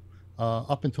normal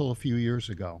up until a few years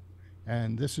ago.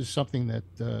 And this is something that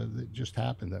just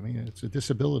happened. I mean, it's a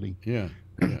disability. Yeah.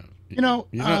 You know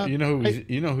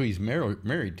who he's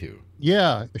married to.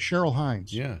 Yeah, Cheryl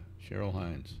Hines. Yeah, Cheryl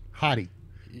Hines. Hottie.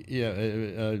 Yeah.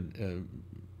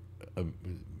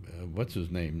 What's his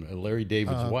name? Larry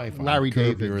David's wife. Larry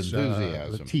David's Your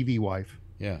Enthusiasm. the TV wife.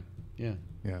 Yeah.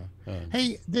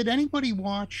 Hey, did anybody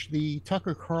watch the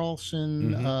Tucker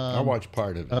Carlson? I watched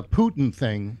part of it. Putin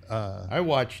thing. I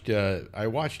watched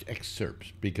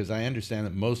excerpts because I understand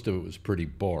that most of it was pretty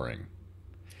boring.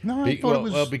 No, I thought it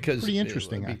was pretty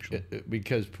interesting, actually.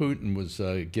 Because Putin was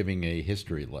giving a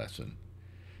history lesson.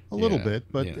 A little bit,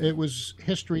 but it was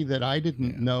history that I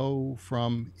didn't know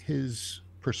from his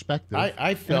perspective.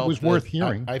 I felt it was worth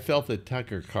hearing. I felt that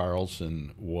Tucker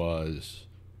Carlson was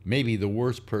maybe the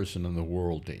worst person in the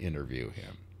world to interview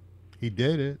him. He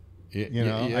did it.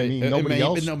 I mean, nobody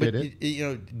else did it. You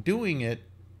know, doing it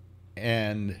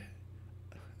and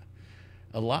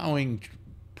allowing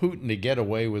Putin to get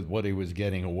away with what he was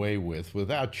getting away with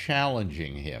without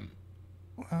challenging him.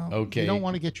 Well, okay. You don't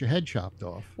want to get your head chopped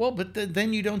off. Well, but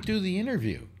then you don't do the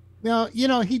interview. Now, you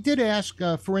know, he did ask,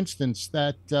 for instance,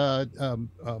 that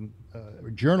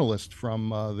journalist from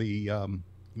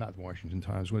not the Washington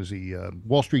Times, was the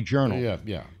Wall Street Journal.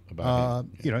 Yeah. About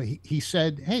him. You know, he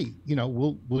said, "Hey, you know,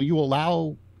 will you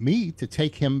allow me to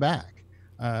take him back?"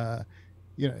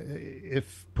 You know,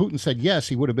 if Putin said yes,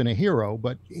 he would have been a hero.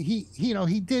 But he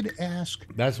did ask.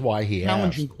 That's why he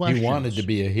challenging asked. questions. He wanted to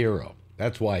be a hero.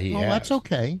 That's why he asked. Well, that's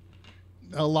okay.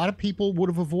 A lot of people would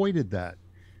have avoided that.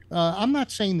 I'm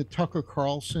not saying that Tucker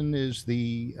Carlson is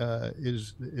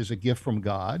a gift from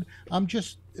God. I'm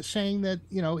just saying that,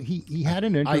 you know, he had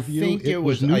an interview. I think it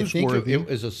was newsworthy. it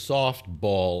was a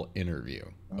softball interview.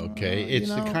 Okay, it's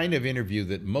the kind of interview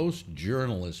that most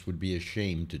journalists would be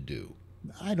ashamed to do.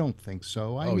 I don't think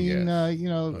so. I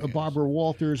yes. Barbara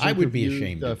Walters. I would be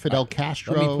ashamed. Fidel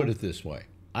Castro. Let me put it this way: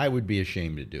 I would be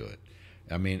ashamed to do it.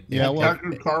 I mean,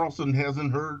 Tucker Carlson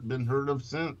hasn't been heard of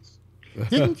since.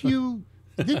 Didn't you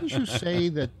say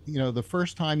that, you know, the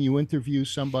first time you interview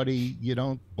somebody, you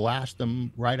don't blast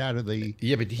them right out of the...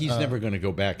 Yeah, but he's never going to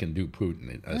go back and do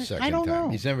Putin a second time. I don't know.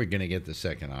 He's never going to get the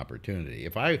second opportunity.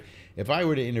 If I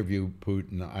were to interview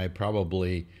Putin, I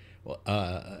probably...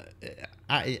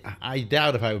 I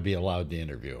doubt if I would be allowed to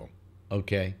interview him.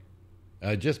 Okay?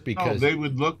 Just because... they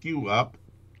would look you up.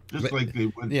 Just like they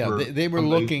would. Yeah, they were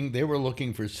looking. They were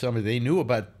looking for somebody. They knew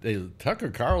about Tucker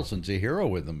Carlson's a hero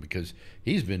with them because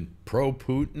he's been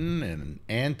pro-Putin and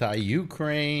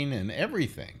anti-Ukraine and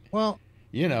everything. Well,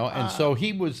 you know, and so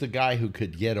he was the guy who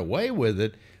could get away with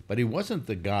it, but he wasn't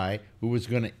the guy who was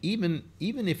going to even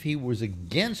if he was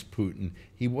against Putin,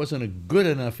 he wasn't a good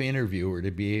enough interviewer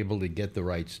to be able to get the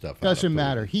right stuff. Doesn't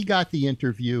matter. He got the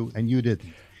interview and you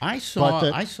didn't. I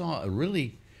saw a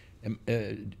really.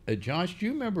 Josh, do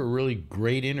you remember a really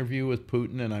great interview with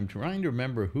Putin? And I'm trying to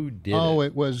remember who did it. Oh,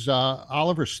 it was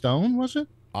Oliver Stone, was it?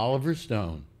 Oliver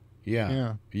Stone.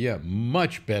 Yeah.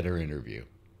 Much better interview.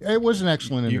 It was an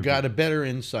excellent interview. You got a better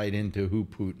insight into who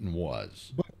Putin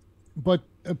was. But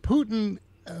Putin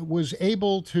was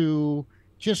able to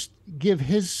just give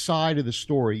his side of the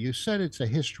story. You said it's a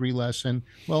history lesson.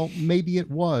 Well, maybe it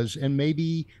was, and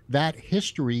maybe that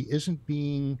history isn't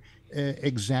being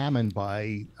examined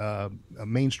by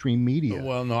mainstream media.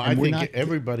 Well, no, I think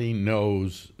everybody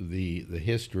knows the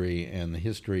history and the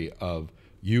history of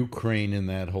Ukraine in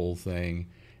that whole thing.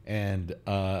 And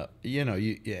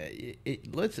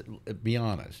let's be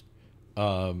honest.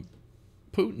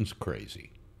 Putin's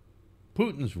crazy.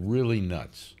 Putin's really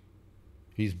nuts.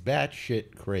 He's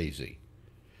batshit crazy.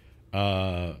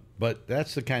 But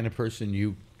that's the kind of person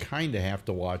you kind of have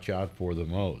to watch out for the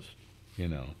most,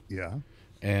 Yeah.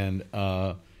 And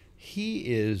he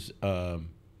is,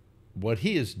 what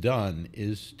he has done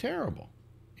is terrible,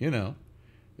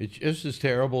 It's just as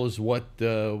terrible as what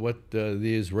the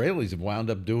Israelis have wound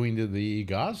up doing to the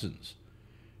Gazans,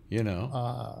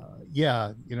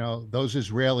 Yeah, those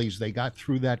Israelis, they got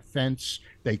through that fence.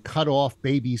 They cut off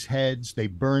babies' heads. They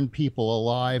burned people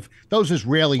alive. Those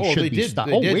Israelis should be stopped.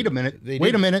 Wait a minute.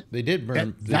 Wait a minute. They did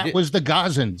burn. That was the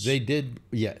Gazans. They did.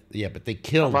 Yeah, but they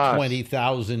killed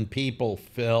 20,000 people,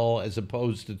 Phil, as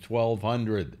opposed to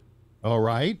 1,200. All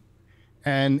right.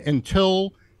 And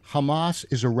until Hamas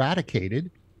is eradicated,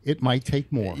 it might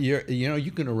take more.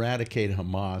 You can eradicate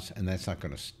Hamas, and that's not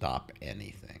going to stop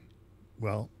anything.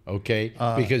 Well, okay,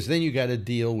 because then you got to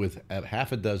deal with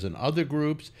half a dozen other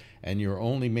groups, and you're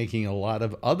only making a lot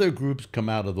of other groups come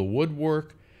out of the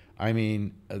woodwork. I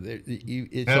mean,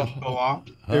 it's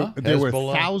Hezbollah. There were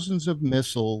thousands of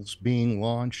missiles being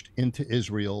launched into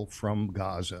Israel from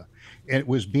Gaza. It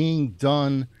was being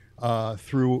done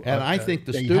through. And I think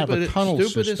the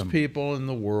stupidest people in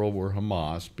the world were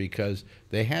Hamas, because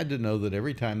they had to know that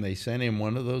every time they sent in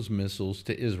one of those missiles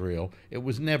to Israel, it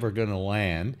was never going to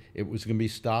land. It was going to be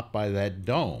stopped by that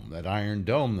dome, that iron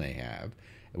dome they have,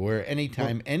 where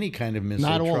anytime any kind of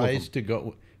missile tries to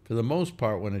go, for the most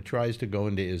part, when it tries to go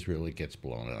into Israel, it gets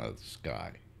blown out of the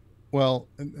sky. Well,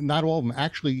 not all of them.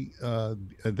 Actually,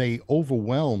 they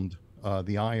overwhelmed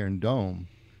the Iron Dome.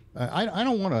 I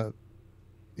don't want to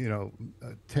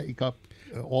take up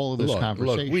all of this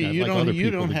conversation. Look, you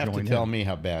don't have to tell me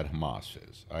how bad Hamas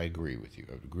is. I agree with you.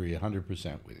 I agree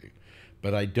 100% with you.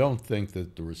 But I don't think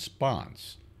that the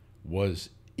response was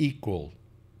equal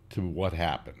to what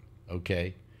happened,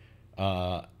 okay?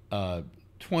 Over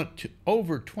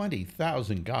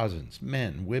 20,000 Gazans,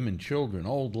 men, women, children,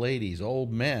 old ladies,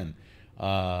 old men,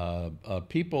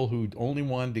 people who only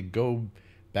wanted to go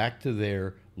back to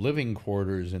their living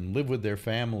quarters and live with their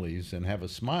families and have a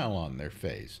smile on their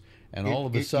face, and all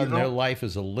of a sudden their life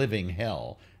is a living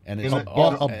hell, and it's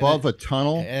above a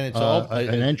tunnel, and it's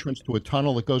an entrance to a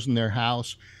tunnel that goes in their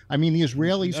house. I mean, the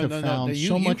Israelis have found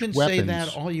so much weapons. You can say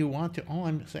that all you want to.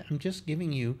 I'm just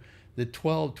giving you the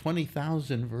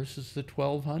 20,000 versus the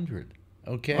 1,200.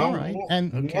 Okay, all right,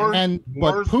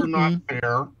 wars are not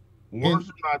fair. Wars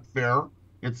are not fair.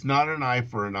 It's not an eye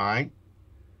for an eye.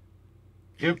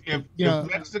 If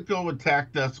Mexico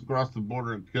attacked us across the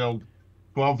border and killed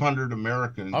 1,200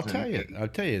 Americans, I'll tell you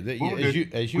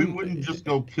that we wouldn't just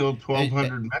go kill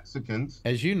 1,200 Mexicans.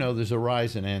 As you know, there's a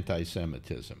rise in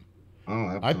anti-Semitism. Oh,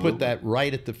 absolutely. I put that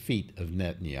right at the feet of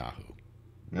Netanyahu.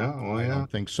 Yeah, well, I don't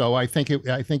think so. I think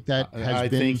that has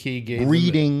been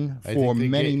breeding for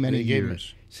many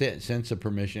years. Sense of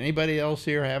permission. Anybody else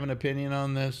here have an opinion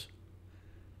on this?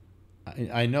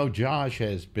 I know Josh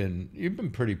has been. You've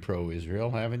been pretty pro-Israel,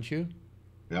 haven't you?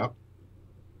 Yep.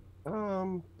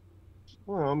 Well,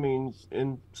 I mean,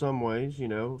 in some ways,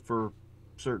 for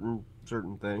certain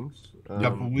things. A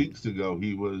couple weeks ago,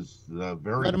 he was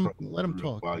very. Let him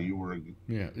talk. While you were.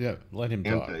 Yeah. Let him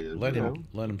talk. Let him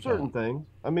talk. Certain things.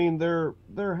 I mean,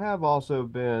 there have also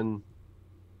been,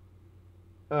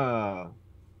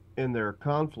 in their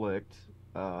conflict,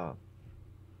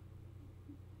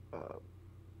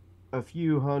 a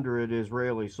few hundred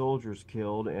Israeli soldiers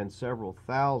killed and several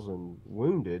thousand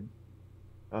wounded,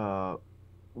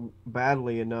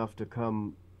 badly enough to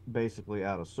come basically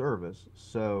out of service.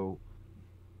 So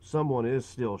someone is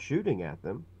still shooting at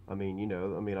them. I mean,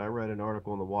 I read an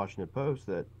article in the Washington Post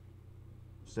that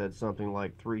said something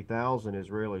like 3,000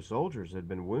 Israeli soldiers had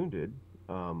been wounded,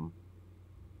 and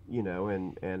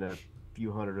a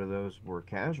few hundred of those were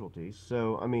casualties.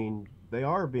 So, I mean, they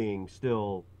are being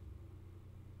still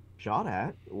shot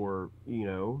at or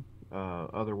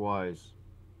otherwise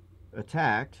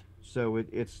attacked, so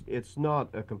it's not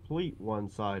a complete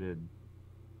one-sided.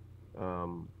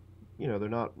 They're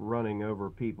not running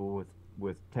over people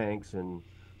with tanks and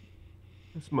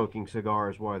smoking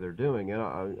cigars while they're doing it.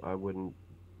 I wouldn't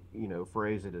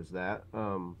phrase it as that.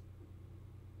 I'm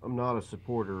not a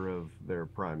supporter of their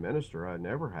prime minister. I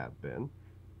never have been.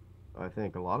 I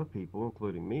think a lot of people,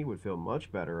 including me, would feel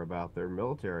much better about their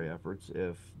military efforts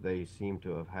if they seem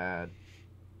to have had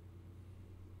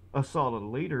a solid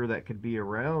leader that could be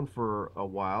around for a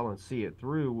while and see it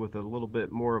through with a little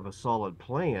bit more of a solid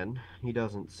plan. He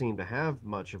doesn't seem to have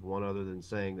much of one other than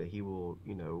saying that he will,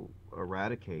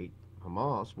 eradicate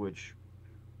Hamas, which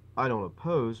I don't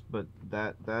oppose, but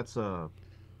that's a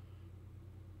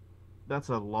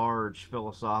large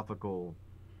philosophical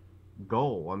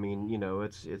goal. I mean,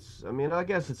 it's I mean, I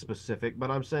guess it's specific,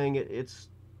 but I'm saying it's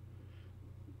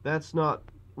that's not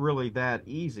really that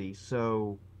easy.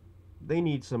 So they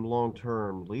need some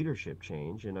long-term leadership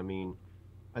change, and I mean,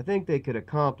 I think they could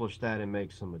accomplish that and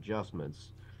make some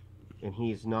adjustments, and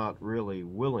he's not really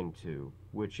willing to,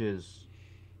 which is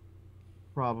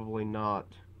probably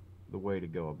not the way to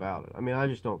go about it. I mean, I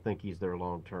just don't think he's their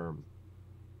long-term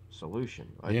solution.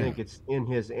 I think it's in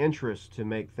his interest to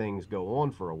make things go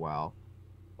on for a while,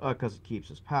 because it keeps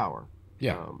his power.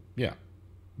 Yeah.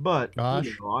 But I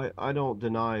don't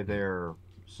deny their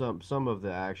some of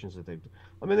the actions that they've.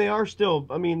 I mean, they are still.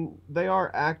 I mean, they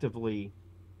are actively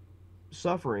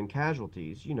suffering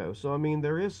casualties. So I mean,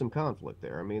 there is some conflict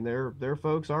there. I mean, their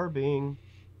folks are being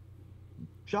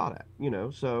shot at.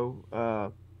 So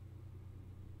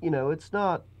it's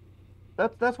not.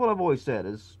 That's what I've always said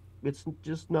is it's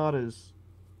just not as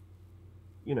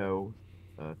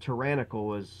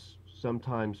tyrannical as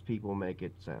sometimes people make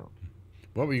it sound.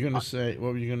 What were you going to say?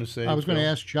 What were you going to say? I was going to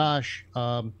ask Josh.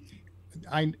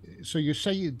 So you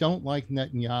say you don't like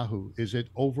Netanyahu. Is it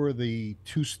over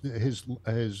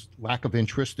his lack of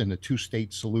interest in the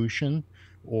two-state solution,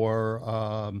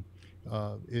 or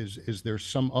is there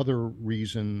some other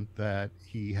reason that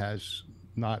he has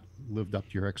not lived up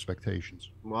to your expectations?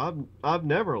 Well, I've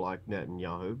never liked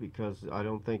Netanyahu because I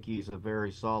don't think he's a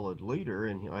very solid leader,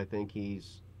 and I think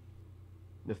he's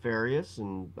nefarious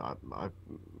and I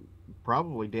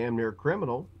probably damn near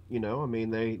criminal. I mean,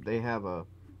 they have a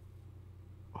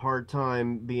hard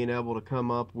time being able to come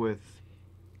up with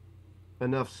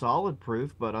enough solid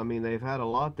proof, but I mean, they've had a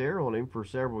lot there on him for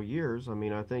several years. I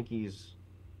mean, I think he's,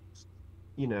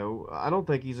 I don't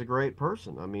think he's a great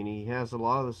person. I mean, he has a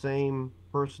lot of the same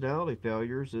personality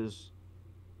failures as,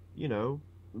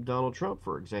 Donald Trump,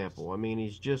 for example. I mean,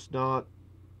 he's just not,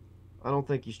 I don't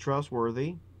think he's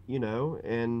trustworthy,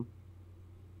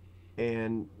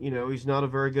 and he's not a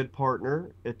very good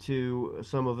partner to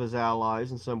some of his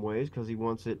allies in some ways because he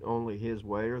wants it only his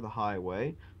way or the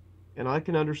highway. And I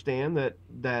can understand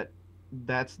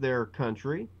that's their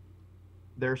country,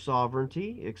 their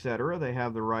sovereignty, etc. They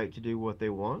have the right to do what they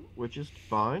want, which is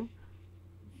fine.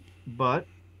 But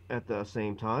at the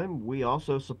same time, we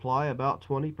also supply about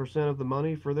 20% of the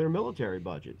money for their military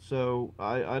budget. So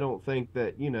I don't think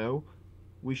that,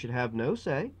 we should have no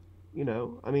say.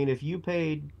 I mean, if you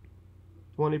paid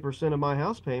 20% of my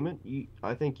house payment,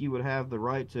 I think you would have the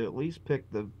right to at least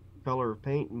pick the color of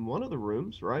paint in one of the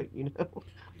rooms, right?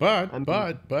 But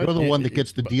you're the one that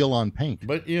gets the deal on paint.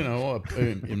 But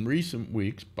in recent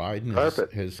weeks, Biden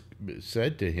has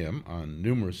said to him on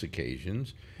numerous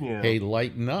occasions, "Hey,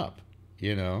 lighten up,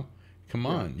 come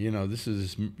on, this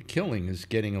is killing is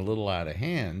getting a little out of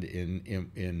hand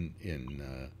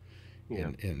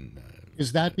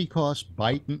Is that because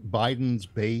Biden's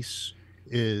base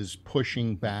is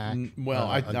pushing back? Well,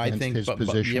 I think his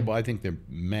position? I think they're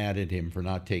mad at him for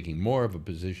not taking more of a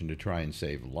position to try and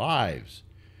save lives.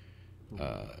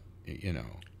 I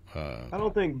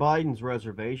don't think Biden's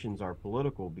reservations are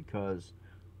political because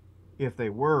if they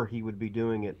were, he would be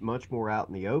doing it much more out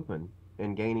in the open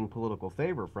and gaining political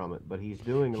favor from it. But he's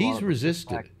doing he's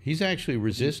resisted. He's actually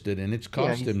resisted, and it's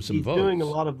cost him some votes. He's doing a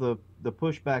lot of the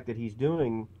pushback that he's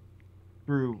doing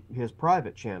through his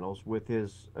private channels with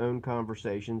his own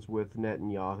conversations with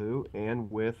Netanyahu and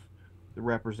with the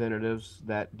representatives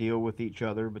that deal with each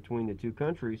other between the two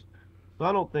countries. So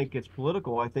I don't think it's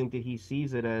political. I think that he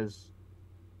sees it as,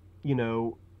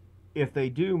 if they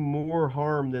do more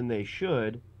harm than they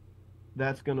should,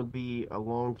 that's going to be a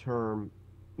long-term,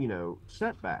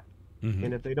 setback. Mm-hmm.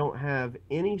 And if they don't have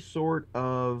any sort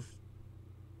of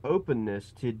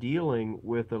openness to dealing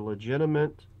with a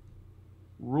legitimate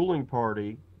ruling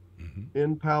party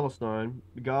in Palestine,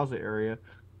 the Gaza area,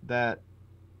 that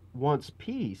wants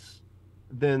peace,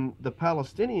 then the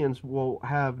Palestinians will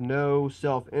have no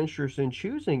self-interest in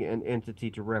choosing an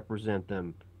entity to represent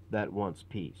them that wants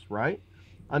peace, right?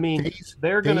 I mean,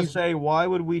 they're going to say, why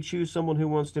would we choose someone who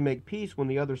wants to make peace when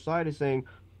the other side is saying,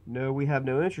 no, we have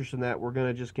no interest in that. We're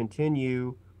going to just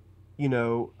continue,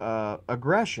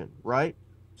 aggression, right?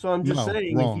 So I'm just No,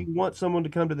 saying, wrong. if you want someone to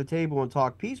come to the table and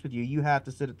talk peace with you, you have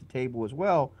to sit at the table as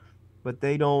well. But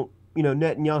they don't,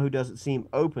 Netanyahu doesn't seem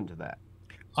open to that.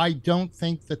 I don't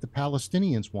think that the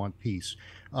Palestinians want peace.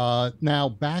 Now,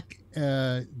 back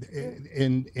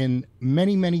in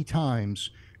many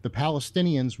times, the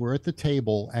Palestinians were at the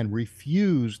table and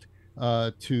refused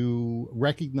to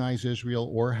recognize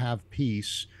Israel or have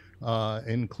peace,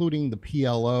 including the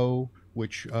PLO,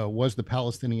 which was the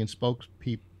Palestinian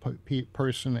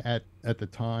spokesperson at the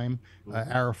time,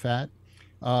 Arafat.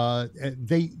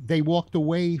 They walked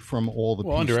away from all the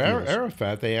peace under deals.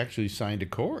 Arafat, they actually signed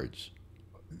accords.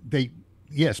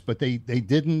 Yes, but they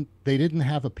didn't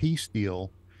have a peace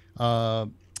deal.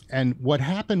 And what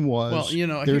happened was,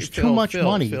 there's too much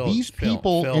money. These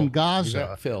people in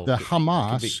Gaza, the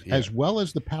Hamas, as well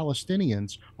as the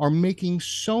Palestinians, are making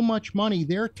so much money.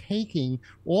 They're taking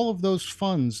all of those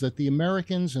funds that the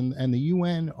Americans and the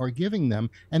UN are giving them,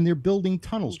 and they're building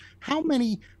tunnels. How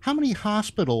many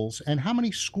hospitals and how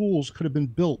many schools could have been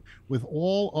built with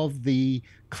all of the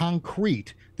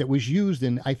concrete that was used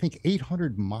in, I think,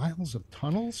 800 miles of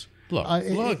tunnels? Look!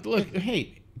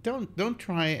 Hey, don't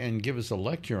try and give us a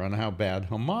lecture on how bad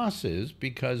Hamas is,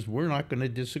 because we're not going to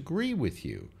disagree with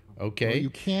you. Okay, well, you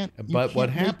can't. But what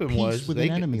happened was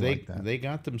they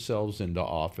got themselves into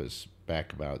office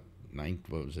back about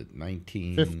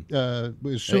 19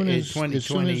 as soon as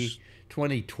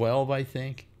 2012, I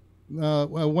think.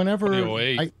 Whenever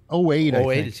 2008. 08,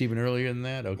 08, it's even earlier than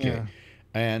that. Okay. Yeah.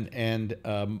 And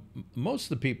most of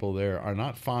the people there are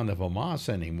not fond of Hamas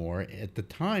anymore. At the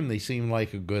time, they seemed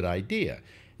like a good idea.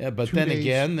 But then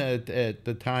again, at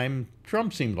the time,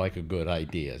 Trump seemed like a good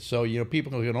idea. So,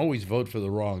 people can always vote for the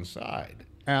wrong side.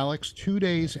 Alex, 2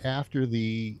 days after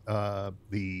the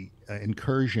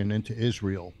incursion into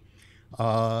Israel,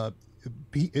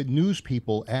 news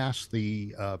people asked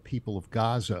the people of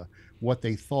Gaza what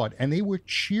they thought, and they were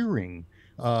cheering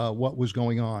what was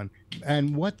going on.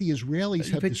 And what the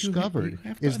Israelis have discovered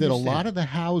is that a lot of the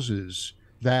houses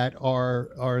that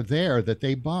are there that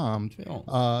they bombed,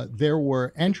 there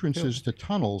were entrances to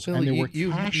tunnels, and there were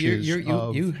caches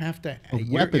of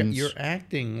weapons. You're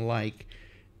acting like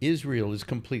Israel is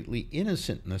completely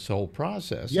innocent in this whole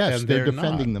process. Yes, and they're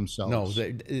defending themselves. No,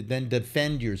 then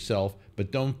defend yourself, but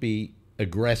don't be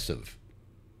aggressive.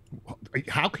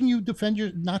 How can you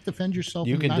not defend yourself?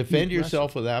 You can defend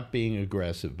yourself without being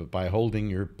aggressive, but by holding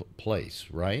your place,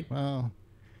 right? Well,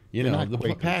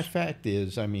 the fact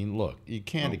is, I mean, look, you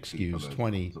can't excuse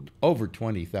over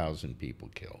 20,000 people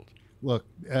killed. Look,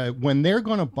 when they're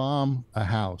going to bomb a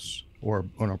house or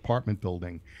an apartment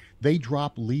building, they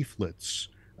drop leaflets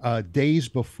days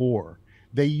before.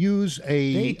 They use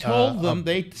a. They told them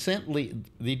they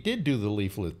did do the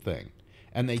leaflet thing.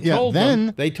 And they told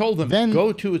them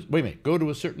go to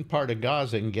a certain part of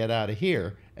Gaza and get out of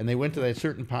here. And they went to that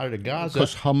certain part of Gaza.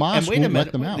 Because Hamas won't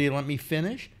let them out. Do you let me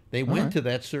finish? They went to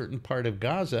that certain part of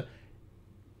Gaza,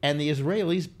 and the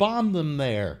Israelis bombed them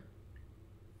there.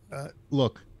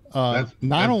 Look, That's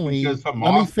let me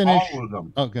finish.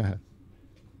 Them. Oh, go ahead.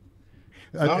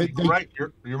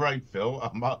 You're right, Phil.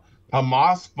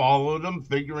 Hamas followed them,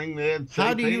 figuring they had.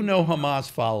 How do you know Hamas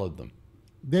followed them?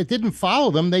 They didn't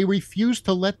follow them. They refused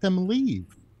to let them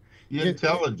leave. The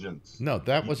intelligence. No,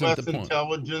 that wasn't the point.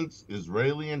 Intelligence,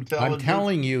 Israeli intelligence. I'm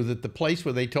telling you that the place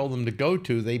where they told them to go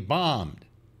to, they bombed.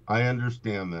 I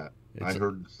understand that. I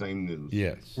heard the same news.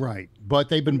 Yes. Right. But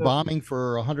they've been bombing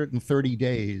for 130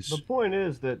 days. The point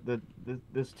is that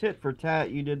this tit for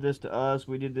tat, you did this to us,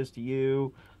 we did this to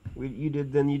you, you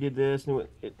did this. And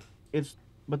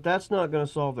but that's not going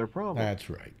to solve their problem. That's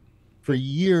right. For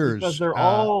years. Because they're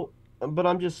all... But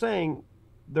I'm just saying,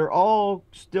 they're all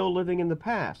still living in the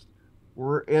past.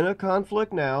 We're in a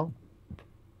conflict now.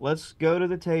 Let's go to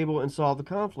the table and solve the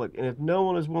conflict. And if no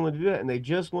one is willing to do that, and they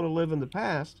just want to live in the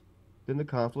past, then the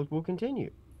conflict will continue.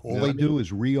 All they do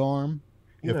is rearm.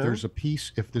 If there's a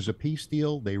peace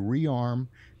deal, they rearm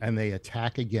and they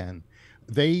attack again.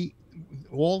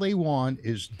 All they want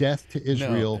is death to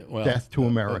Israel, death to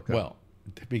America. Well,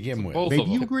 to begin with,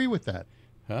 maybe you agree with that.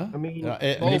 Huh? I mean,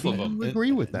 both of them. You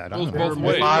agree with that? Goes both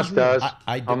ways. Hamas does.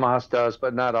 Hamas does,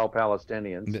 but not all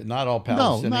Palestinians. Not all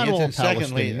Palestinians. No, not all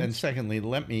Palestinians. And secondly,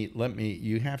 let me.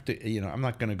 You have to. I'm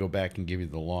not going to go back and give you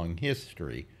the long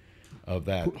history of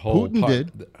that whole. Putin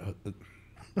did.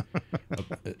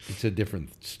 It's a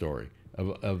different story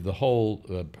of the whole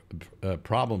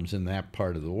problems in that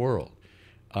part of the world.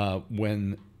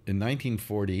 When in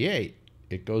 1948,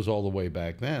 it goes all the way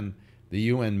back then. The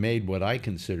UN made what I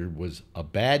considered was a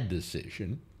bad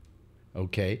decision,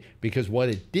 okay? Because what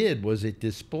it did was it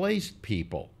displaced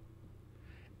people.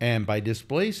 And by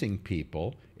displacing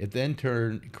people, it then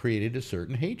created a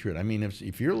certain hatred. I mean,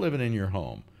 if you're living in your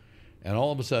home, and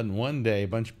all of a sudden one day a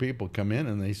bunch of people come in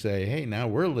and they say, hey, now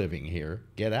we're living here,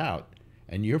 get out,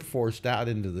 and you're forced out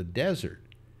into the desert,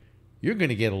 you're going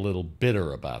to get a little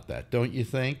bitter about that, don't you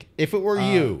think? If it were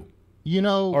you.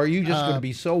 Or are you just going to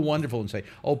be so wonderful and say,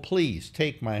 oh, please,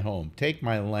 take my home, take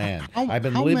my land.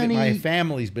 My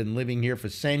family's been living here for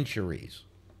centuries.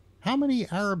 How many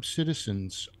Arab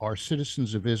citizens are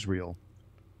citizens of Israel?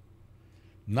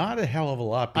 Not a hell of a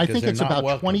lot. I think it's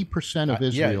about 20% of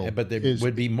Israel. Yeah, but there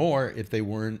would be more if it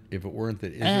weren't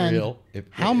that Israel.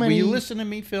 How many? Will you listen to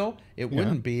me, Phil? It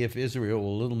wouldn't be if Israel were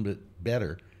a little bit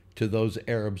better to those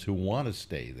Arabs who want to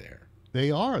stay there. They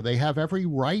are. They have every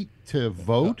right to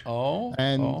vote. Are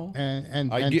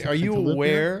you to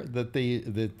aware that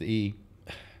the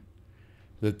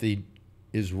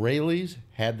Israelis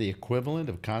had the equivalent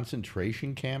of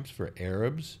concentration camps for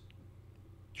Arabs?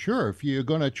 Sure. If you're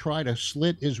going to try to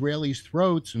slit Israelis'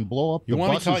 throats and blow up the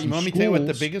buses and schools. You want me to tell you what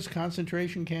the biggest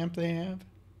concentration camp they have?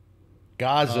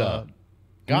 Gaza.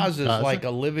 Gaza is like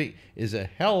is a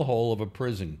hellhole of a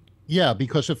prison. Yeah,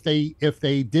 because if they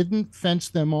didn't fence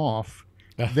them off,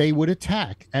 they would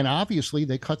attack. And obviously,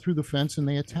 they cut through the fence and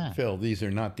they attack. Phil, these are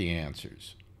not the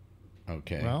answers.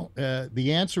 Okay. Well,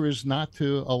 the answer is not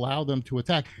to allow them to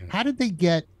attack. How did they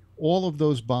get all of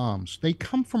those bombs? They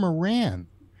come from Iran.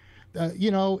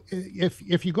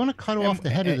 If you're going to cut off the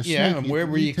head of the snake, and where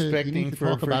were you expecting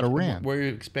talk about Iran? Where are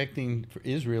you expecting for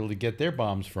Israel to get their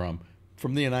bombs from?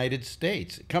 From the United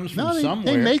States. It comes from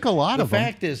somewhere. They make a lot of them. The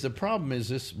fact is, the problem is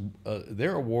this: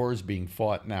 there are wars being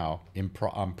fought now in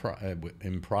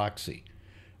proxy.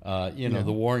 The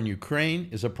war in Ukraine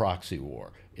is a proxy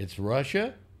war. It's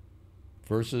Russia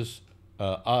versus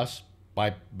us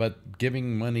but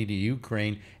giving money to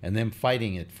Ukraine and them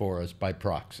fighting it for us by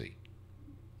proxy.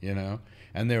 And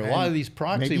there are a lot of these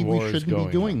proxy wars going on. Maybe we shouldn't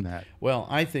be doing that. Well,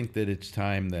 I think that it's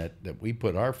time that we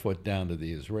put our foot down to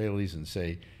the Israelis and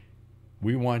say,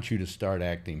 we want you to start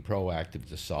acting proactive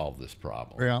to solve this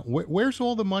problem. Yeah. Where's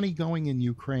all the money going in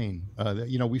Ukraine?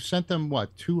 We sent them,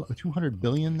 what, $200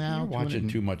 billion now? You're watching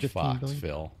too much Fox, billion?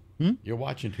 Phil. You're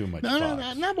watching too much Fox. No,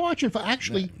 I'm not watching Fox.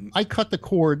 Actually, I cut the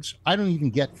cords. I don't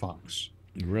even get Fox.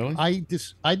 Really?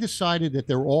 I decided that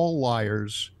they're all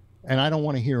liars, and I don't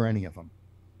want to hear any of them.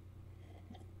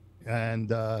 And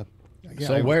so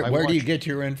where do you get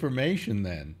your information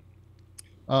then?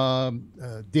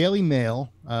 Daily Mail.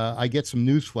 I get some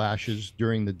news flashes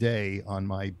during the day on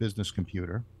my business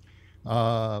computer.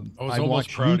 I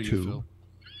watch YouTube.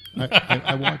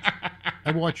 I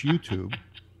watch YouTube.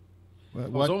 I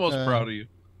was almost proud of you.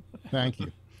 Thank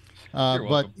you. You're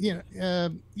welcome.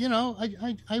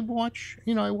 I watch.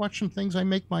 I watch some things. I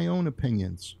make my own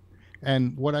opinions.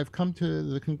 And what I've come to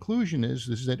the conclusion is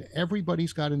that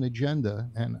everybody's got an agenda,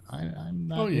 and I'm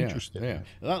not interested. Yeah.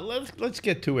 Let's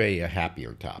get to a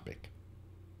happier topic.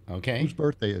 Okay. Whose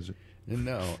birthday is it?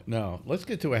 No. Let's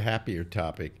get to a happier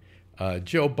topic.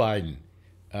 Joe Biden,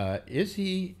 is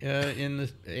he in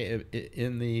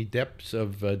the depths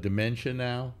of dementia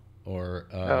now, or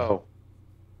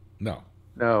No.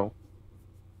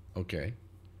 Okay.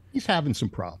 He's having some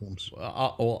problems.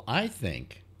 Well, I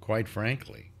think, quite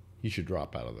frankly, he should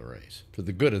drop out of the race for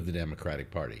the good of the Democratic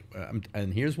Party,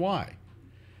 and here's why.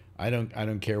 I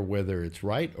don't care whether it's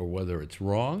right or whether it's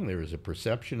wrong. There is a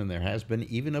perception, and there has been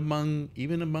even among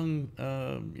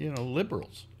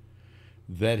liberals,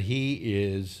 that he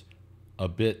is a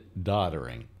bit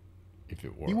doddering, if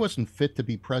it were. He wasn't fit to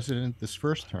be president this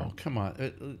first term. Oh, come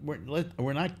on,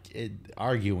 we're not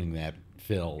arguing that,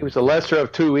 Phil. He was the lesser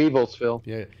of two evils, Phil.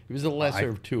 Yeah, he was the lesser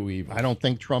of two evils. I don't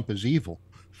think Trump is evil.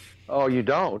 Oh, you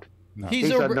don't? No.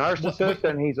 He's a narcissist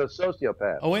and he's a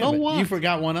sociopath. Oh, wait a minute. You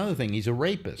forgot one other thing. He's a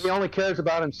rapist. He only cares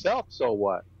about himself, so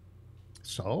what?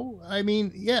 So, I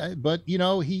mean, yeah, but, I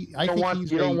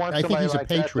think he's a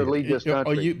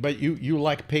patriot. You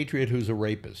like a patriot who's a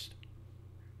rapist.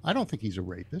 I don't think he's a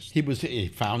rapist. He was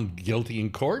found guilty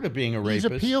in court of being a rapist.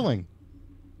 He's appealing.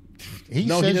 He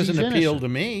doesn't appeal to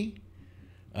me.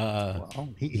 But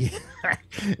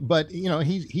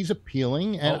he's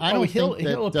appealing, and I don't think he'll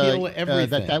appeal to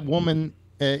everything. that woman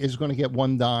is going to get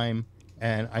one dime,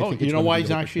 and I think you know why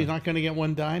she's not going to get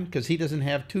one dime? Because he doesn't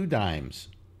have two dimes.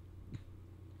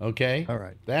 Okay, all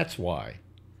right, that's why.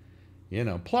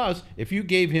 Plus, if you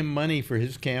gave him money for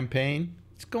his campaign,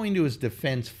 it's going to his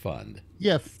defense fund.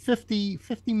 Yeah,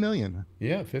 $50 million.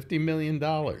 Yeah, $50 million.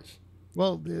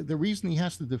 Well, the reason he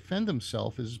has to defend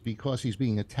himself is because he's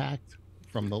being attacked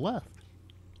from the left.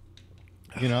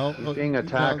 He's being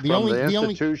attacked from the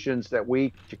institutions that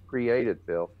we created,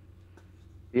 Phil.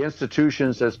 the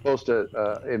institutions that's supposed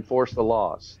to enforce the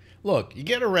laws. Look, you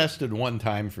get arrested one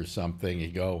time for something, you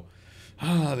go,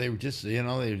 they were just, they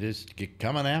were just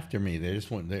coming after me. They just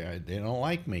want, they don't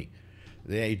like me.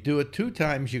 They do it 2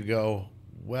 times, you go,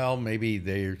 well, maybe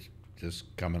they're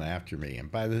just coming after me.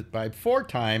 And by 4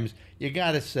 times, you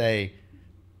got to say,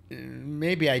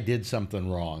 maybe I did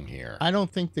something wrong here. I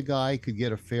don't think the guy could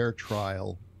get a fair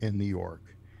trial in New York,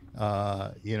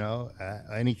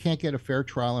 and he can't get a fair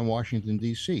trial in Washington,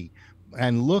 D.C.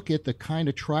 And look at the kind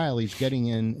of trial he's getting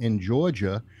in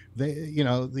Georgia.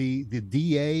 The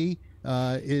DA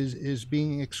is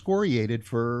being excoriated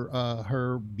for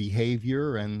her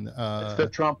behavior, and it's the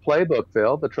Trump playbook,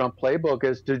 Phil. The Trump playbook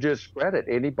is to discredit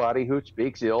anybody who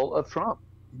speaks ill of Trump.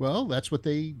 Well, that's what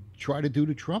they try to do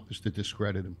to Trump, is to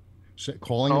discredit him,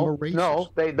 calling him a racist. No,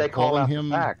 they call out the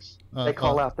facts. They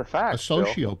call out the facts. A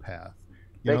sociopath.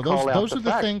 Those are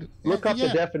the things. Look up the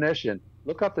definition.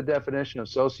 Look up the definition of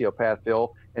sociopath,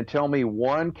 Phil, and tell me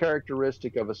one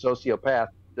characteristic of a sociopath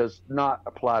does not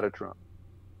apply to Trump.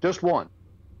 Just one.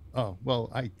 Oh,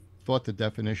 well, I thought the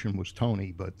definition was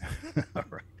Tony, but all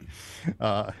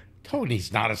right.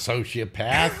 Tony's not a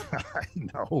sociopath. I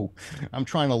know. I'm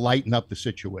trying to lighten up the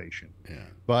situation. Yeah.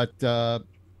 But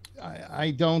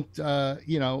I don't,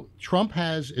 Trump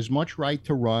has as much right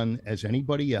to run as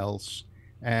anybody else.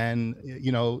 And,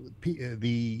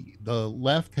 the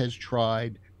left has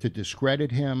tried to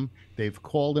discredit him. They've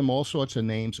called him all sorts of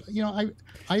names.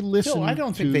 I listen. Phil, I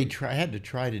don't think they had to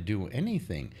try to do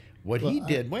anything. What he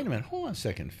did, wait a minute, hold on a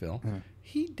second, Phil.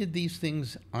 He did these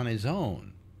things on his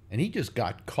own, and he just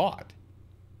got caught.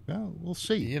 Well, we'll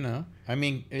see. I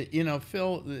mean,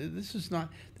 Phil, this is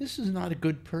not a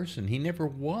good person. He never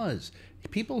was.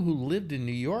 People who lived in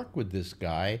New York with this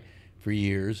guy for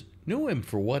years knew him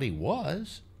for what he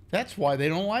was. That's why they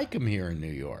don't like him here in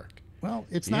New York. Well,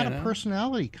 it's not a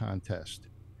personality contest.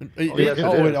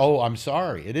 I'm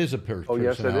sorry. It is a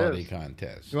personality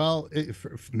contest. Well,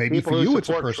 maybe for you it's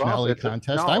a personality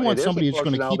contest. I want somebody who's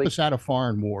going to keep us out of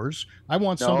foreign wars. I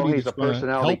want somebody he's that's a going to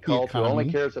personality help the cult who economy.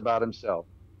 only cares about himself.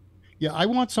 Yeah, I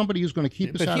want somebody who's going to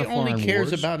keep us out of foreign wars. But he only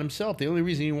cares about himself. The only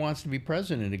reason he wants to be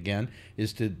president again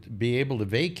is to be able to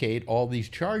vacate all these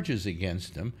charges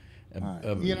against him.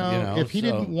 If he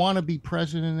didn't want to be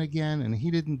president again and he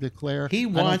didn't declare, he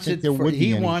wants it.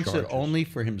 He wants it only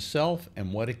for himself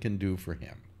and what it can do for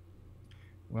him.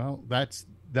 Well, that's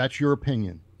your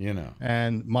opinion.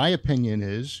 And my opinion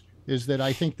is that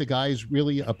I think the guy's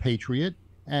really a patriot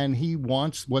and he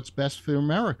wants what's best for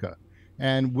America.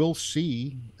 And we'll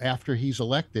see after he's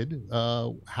elected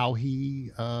how he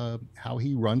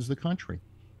runs the country.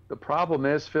 The problem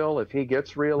is, Phil, if he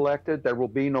gets reelected, there will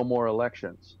be no more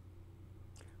elections.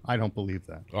 I don't believe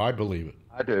that. Oh, I believe it.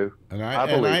 I do. And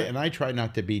I try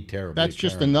not to be terrible. That's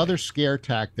just another scare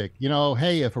tactic.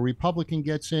 Hey, if a Republican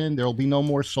gets in, there will be no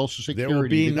more Social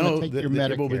Security. There will be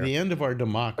it will be the end of our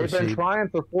democracy. They've been trying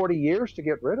for 40 years to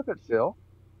get rid of it, Phil.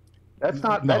 That's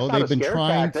not a scare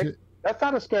tactic. That's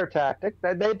not a scare tactic.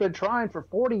 They've been trying for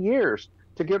 40 years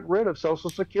to get rid of Social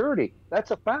Security.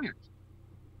 That's a fact.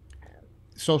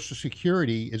 Social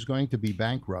Security is going to be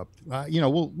bankrupt.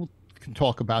 We'll can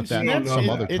talk about that some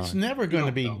other time. It's never going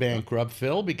to be bankrupt,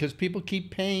 Phil, because people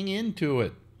keep paying into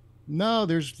it. No,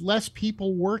 there's less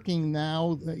people working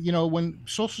now. When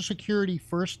Social Security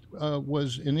first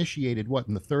was initiated,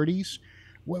 in the 30s?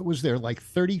 What was there, like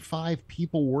 35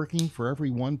 people working for every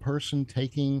one person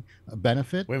taking a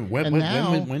benefit? When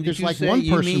did you say? One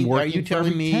person working. Are you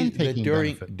telling me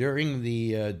that during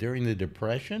the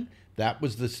Depression, that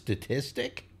was the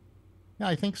statistic? Yeah,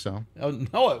 I think so. Oh,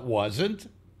 no, it wasn't.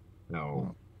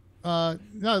 No.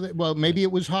 No. Well, maybe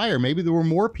it was higher. Maybe there were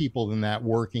more people than that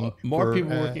working. People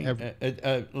working.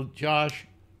 Josh,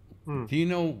 do you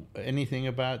know anything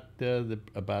about the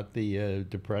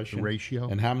Depression? The ratio?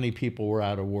 And how many people were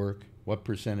out of work? What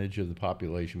percentage of the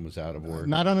population was out of work?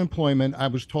 Not unemployment. I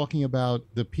was talking about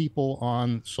the people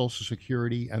on Social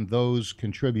Security and those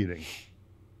contributing.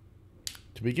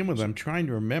 To begin with, I'm trying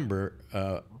to remember,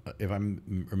 if I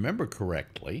remember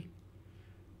correctly,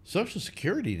 Social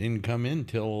Security didn't come in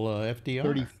till FDR.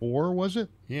 34, was it?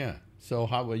 Yeah.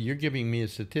 So you're giving me a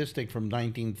statistic from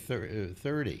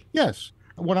 1930. Yes.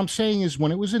 What I'm saying is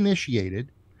when it was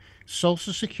initiated,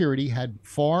 Social Security had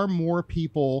far more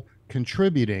people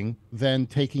contributing than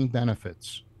taking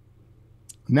benefits.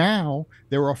 Now,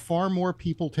 there are far more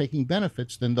people taking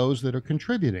benefits than those that are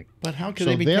contributing. But how could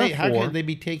they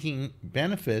be taking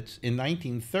benefits in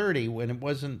 1930 when it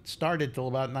wasn't started till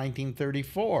about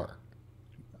 1934?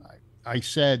 I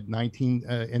said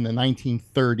in the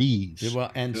 1930s. Yeah,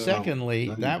 well, and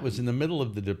secondly, that was in the middle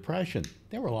of the Depression.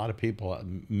 There were a lot of people,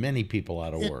 many people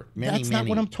out of work. That's not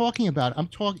what I'm talking about. I'm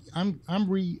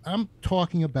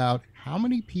talking about how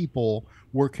many people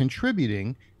were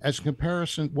contributing as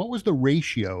comparison. What was the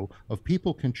ratio of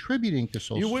people contributing to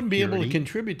Social Security? You wouldn't be able to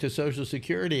contribute to Social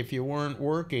Security if you weren't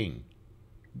working.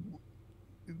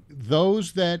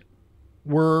 Those that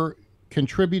were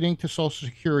contributing to Social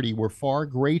Security were far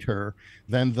greater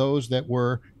than those that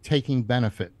were taking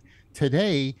benefit.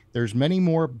 Today, there's many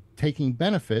more taking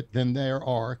benefit than there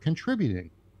are contributing.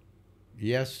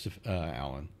 Yes,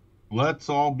 Alan. Let's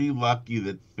all be lucky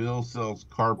that Phil sells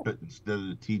carpet instead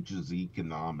of teaches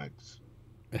economics.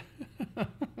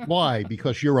 Why?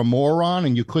 Because you're a moron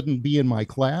and you couldn't be in my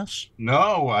class?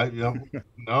 No,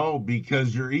 no,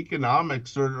 because your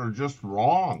economics are just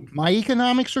wrong. My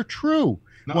economics are true.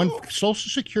 No. When Social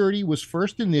Security was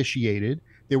first initiated,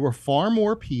 there were far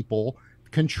more people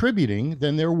contributing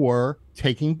than there were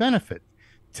taking benefit.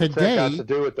 Today, that got to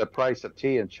do with the price of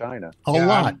tea in China. A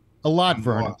lot,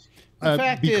 Vernon. The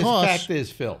fact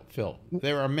is, Phil,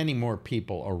 there are many more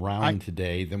people around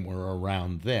today than were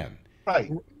around then.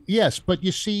 Right. Yes, but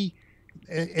you see,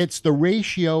 it's the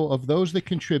ratio of those that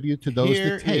contribute to those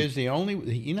that take. Here is the only,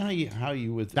 you know how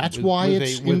you would. That's why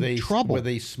it's in trouble. With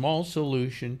a small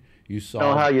solution, you solve.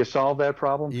 Know how you solve that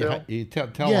problem, Phil? You tell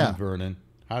them, Vernon.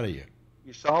 How do you?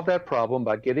 You solve that problem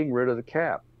by getting rid of the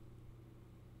cap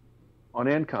on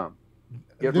income.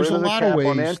 There's a lot of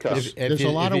ways. There's a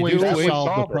lot of ways to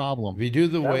solve the problem. If you do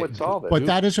the way, would solve it. But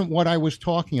that isn't what I was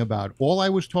talking about. All I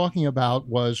was talking about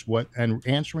was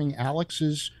answering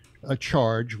Alex's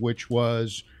charge, which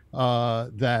was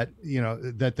that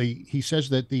he says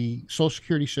that the Social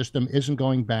Security system isn't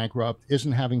going bankrupt,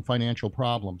 isn't having financial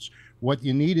problems. What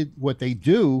they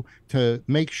do to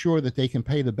make sure that they can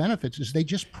pay the benefits is they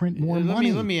just print more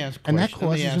money. Let me ask a question. And that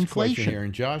causes inflation. Here,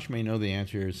 and Josh may know the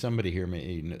answer. Somebody here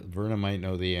Verna might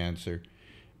know the answer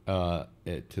to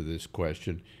this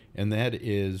question, and that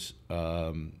is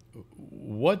don't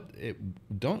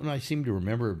I seem to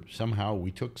remember somehow we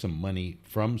took some money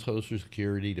from Social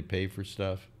Security to pay for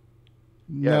stuff?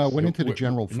 No, it went into the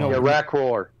general fund. The Iraq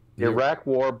War. The Iraq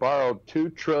War borrowed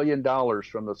 $2 trillion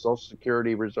from the Social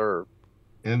Security Reserve.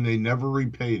 And they never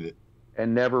repaid it.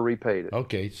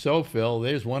 Okay, so Phil,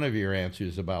 there's one of your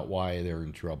answers about why they're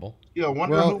in trouble. Yeah,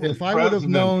 if I would have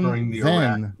known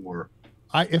then,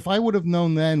 if I would have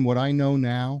known then what I know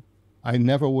now, I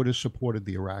never would have supported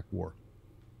the Iraq War.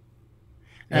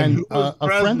 And a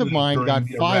friend of mine got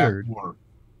fired.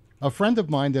 A friend of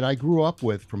mine that I grew up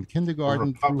with from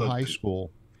kindergarten through high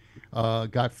school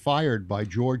got fired by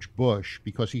George Bush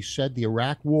because he said the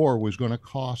Iraq War was going to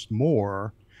cost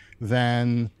more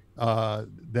than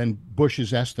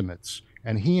Bush's estimates,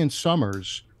 and he and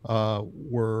Summers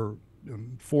were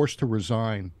forced to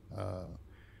resign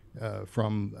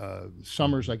from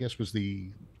Summers. I guess was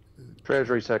the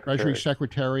Treasury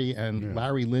Secretary, and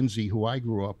Larry Lindsey, who I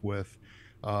grew up with,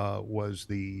 was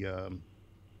the.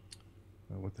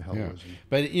 What the hell was he?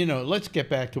 But, let's get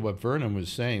back to what Vernon was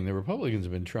saying. The Republicans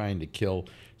have been trying to kill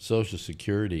Social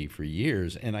Security for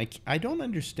years, and I don't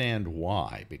understand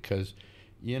why, because,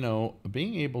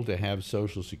 being able to have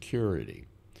Social Security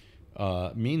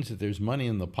means that there's money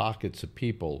in the pockets of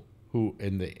people who,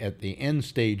 at the end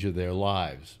stage of their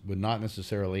lives, would not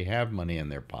necessarily have money in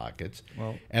their pockets.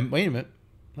 Well, and wait a minute.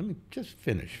 Let me just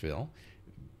finish, Phil.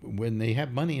 When they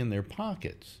have money in their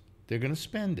pockets, they're going to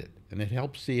spend it, and it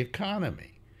helps the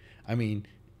economy. I mean,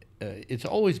 it's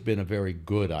always been a very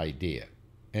good idea.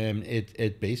 And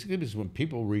it basically is when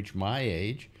people reach my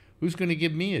age, who's going to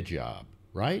give me a job,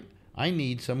 right? I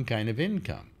need some kind of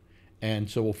income. And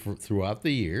so throughout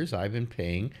the years, I've been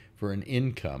paying for an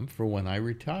income for when I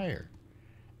retire.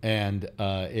 And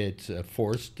it's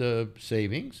forced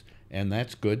savings. And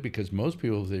that's good because most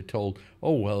people, they're told,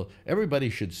 oh, well, everybody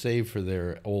should save for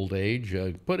their old age,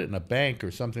 put it in a bank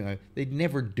or something like that. They'd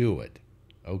never do it,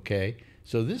 okay?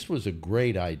 So this was a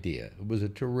great idea. It was a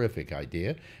terrific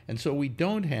idea. And so we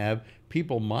don't have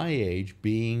people my age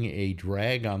being a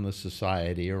drag on the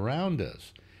society around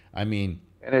us. I mean...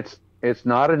 And it's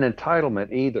not an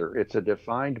entitlement either. It's a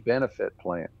defined benefit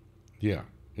plan. Yeah,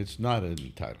 it's not an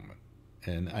entitlement.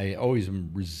 And I always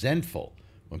am resentful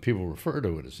when people refer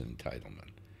to it as entitlement.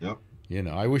 Yep.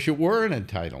 I wish it were an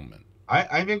entitlement.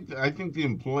 I think the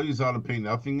employees ought to pay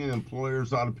nothing and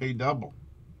employers ought to pay double.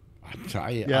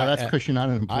 That's because you're not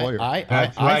an employer.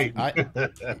 That's right.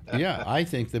 I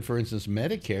think that, for instance,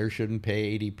 Medicare shouldn't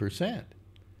pay 80%.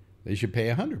 They should pay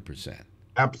 100%.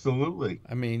 Absolutely.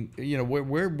 I mean,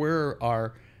 where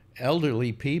are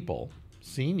elderly people,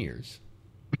 seniors,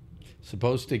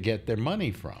 supposed to get their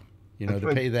money from, to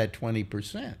pay that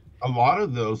 20%. A lot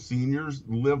of those seniors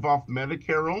live off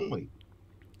Medicare only.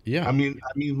 Yeah. I mean,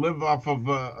 live off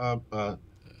of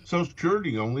Social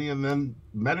Security only, and then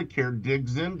Medicare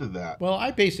digs into that. Well,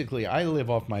 I live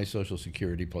off my Social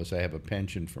Security, plus I have a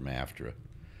pension from AFTRA,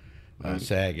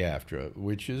 SAG-AFTRA,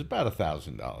 which is about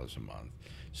 $1,000 a month.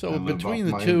 So between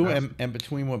the two, and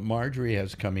between what Marjorie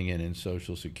has coming in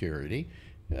Social Security,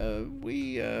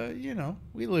 we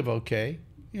live okay,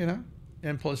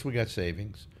 and plus we got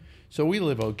savings, so we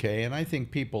live okay. And I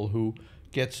think people who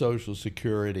get Social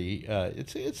Security,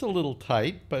 it's a little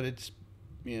tight, but it's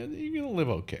you're gonna live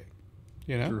okay,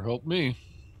 Sure helped me.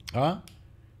 Huh?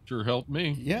 Sure helped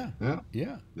me. Yeah.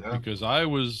 Because I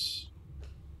was,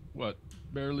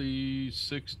 barely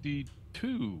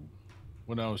 62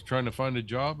 when I was trying to find a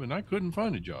job, and I couldn't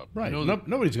find a job. Right.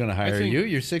 Nobody's going to hire you.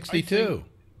 You're 62.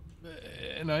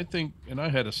 And I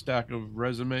had a stack of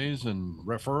resumes and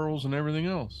referrals and everything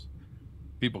else.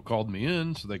 People called me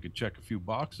in so they could check a few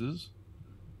boxes,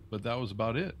 but that was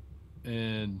about it.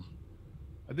 And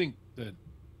I think that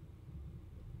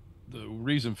the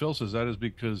reason Phil says that is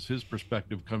because his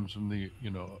perspective comes from the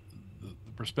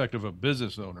perspective of a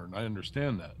business owner, and I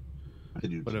understand that. I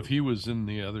do but too. If he was in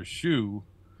the other shoe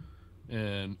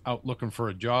and out looking for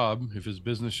a job, if his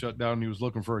business shut down and he was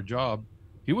looking for a job,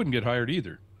 he wouldn't get hired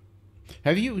either.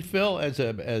 Have you, Phil, as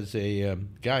a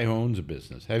guy who owns a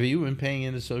business, have you been paying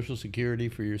into Social Security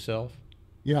for yourself?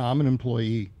 Yeah, I'm an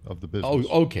employee of the business.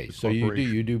 Oh, okay. So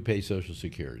you do pay Social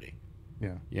Security.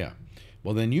 Yeah. Yeah.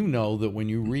 Well, then you know that when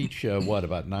you reach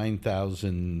about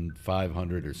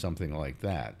 9,500 or something like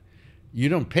that, you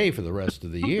don't pay for the rest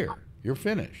of the year. You're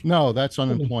finished. No, that's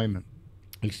unemployment.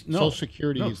 No, Social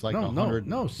Security is like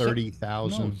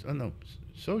 130,000. No.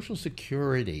 Social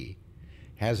Security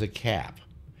has a cap,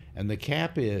 and the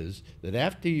cap is that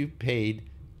after you've paid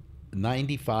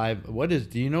 95.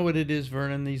 Do you know what it is,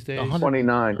 Vernon, these days?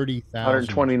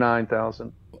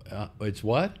 129,000. It's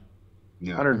what?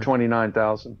 Yeah.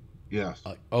 129,000. Yes.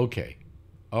 Okay.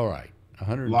 All right.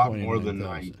 A lot more than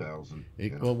 9,000.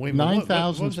 Well, wait,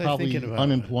 9,000 is probably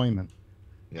unemployment.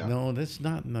 Yeah. No, that's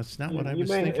not what I was thinking.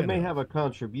 thinking. It may have a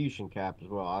contribution cap as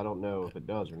well. I don't know if it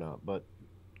does or not, but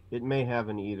it may have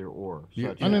an either or.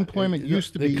 Unemployment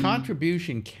used to be the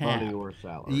contribution cap. Money or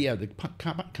salary. Yeah, the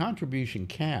contribution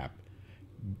cap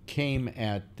came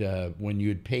at when you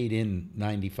had paid in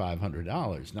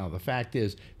 $9,500. Now the fact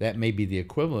is that may be the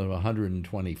equivalent of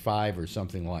 125 or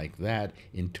something like that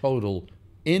in total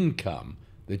income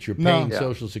that you're paying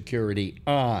Social Security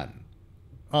on.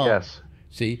 Oh. Yes.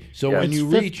 See, so yes. when you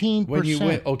reach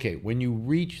 15%. when you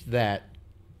reach that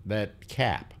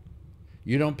cap,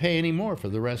 you don't pay any more for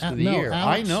the rest of the year.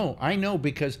 Alex, I know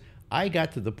because I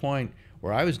got to the point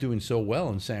where I was doing so well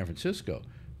in San Francisco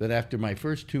that after my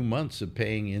first 2 months of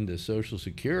paying into Social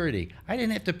Security, I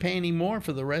didn't have to pay any more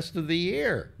for the rest of the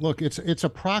year. Look, it's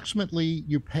approximately,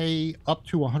 you pay up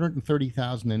to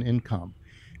 $130,000 in income.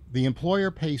 The employer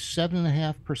pays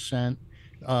 7.5%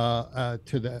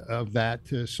 of that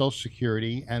to Social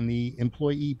Security, and the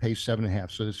employee pays 7.5%.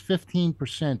 So there's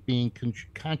 15% being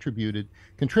contributed.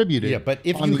 Yeah, but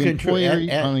if on you the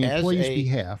employee's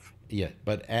behalf. Yeah,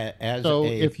 but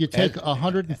if you take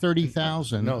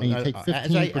 130,000 and you take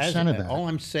 15% of that, all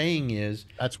I'm saying is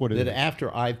that's what it is. That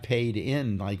after I've paid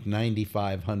in like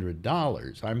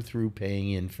 $9,500, I'm through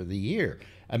paying in for the year.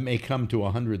 It may come to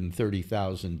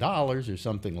 $130,000 or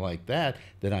something like that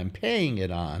I'm paying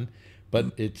it on,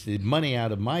 but it's the money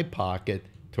out of my pocket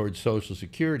towards Social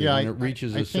Security when it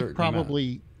reaches a certain amount.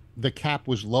 Probably the cap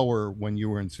was lower when you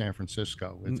were in San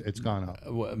Francisco. It's gone up.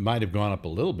 Well, it might have gone up a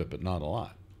little bit, but not a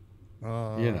lot.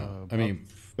 I mean,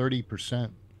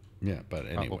 30%. Yeah, but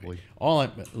anyway,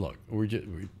 probably. Look,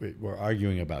 we're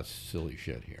arguing about silly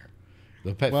shit here.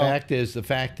 The fact is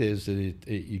that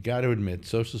you got to admit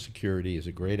Social Security is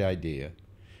a great idea,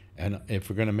 and if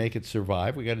we're going to make it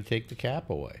survive, we got to take the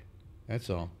cap away. That's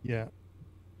all. Yeah.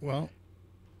 Well,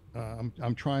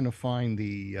 I'm trying to find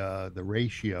the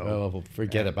ratio. Well,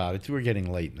 forget about it. We're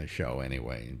getting late in the show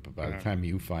anyway. By the time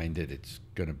you find it, it's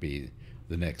going to be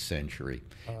the next century.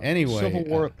 Anyway, Civil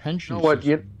War pension.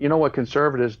 You know what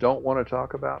conservatives don't want to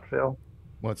talk about, Phil?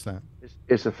 What's that?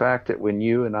 It's the fact that when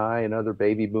you and I and other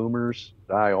baby boomers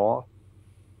die off,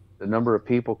 the number of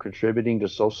people contributing to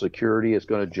Social Security is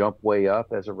going to jump way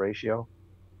up as a ratio.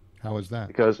 How is that?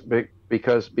 Because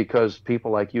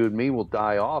people like you and me will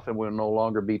die off, and we'll no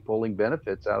longer be pulling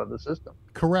benefits out of the system.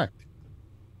 Correct.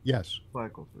 Yes.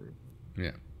 Cycle through.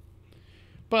 Yeah.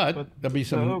 But there'll be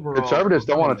some overall, conservatives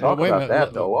don't want to talk about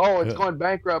that, though. Oh, it's uh, going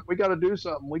bankrupt. We got to do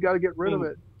something. We got to get rid of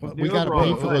it. Well, we got to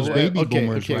pay for those baby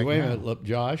boomers right wait a now. minute. Look,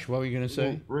 Josh, what were you going to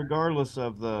say? Regardless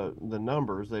of the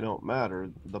numbers, they don't matter.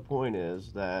 The point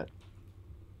is that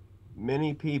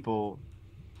many people,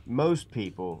 most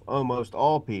people, almost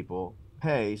all people,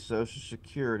 pay Social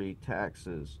Security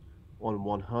taxes on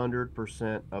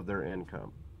 100% of their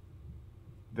income.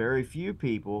 Very few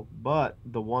people, but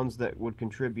the ones that would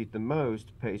contribute the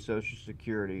most, pay Social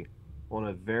Security on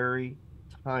a very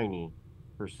tiny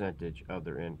percentage of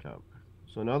their income.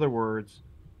 So in other words,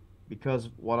 because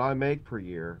of what I make per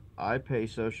year, I pay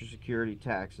Social Security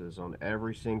taxes on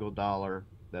every single dollar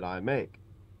that I make.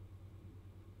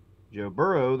 Joe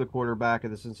Burrow, the quarterback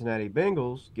of the Cincinnati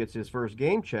Bengals, gets his first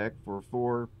game check for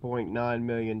 $4.9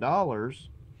 million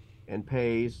and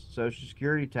pays Social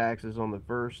Security taxes on the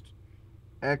first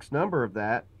X number of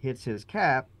that, hits his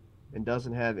cap, and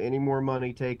doesn't have any more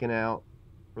money taken out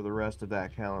for the rest of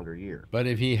that calendar year. But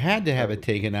if he had to have it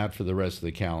taken out for the rest of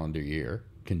the calendar year,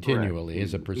 continually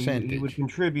as a percentage, he would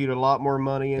contribute a lot more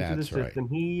money into the That's system.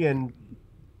 He and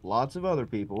lots of other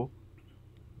people.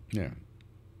 Yeah.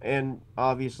 And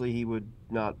obviously he would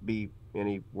not be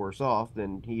any worse off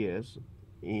than he is.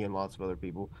 He and lots of other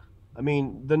people. I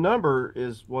mean, the number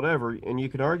is whatever, and you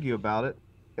could argue about it.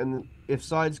 And if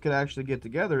sides could actually get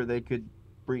together, they could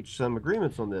reach some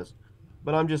agreements on this.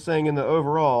 But I'm just saying in the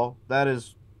overall, that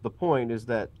is the point, is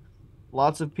that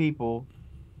lots of people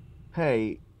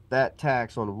pay that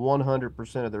tax on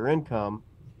 100% of their income,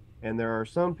 and there are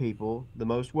some people, the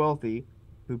most wealthy,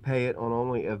 who pay it on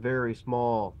only a very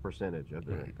small percentage of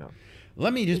their income.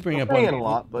 Let me just bring up a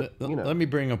lot, but you know. Let me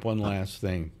bring up one last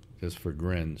thing, just for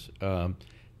grins. I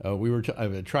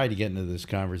tried to get into this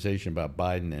conversation about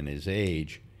Biden and his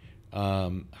age.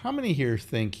 How many here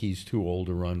think he's too old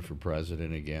to run for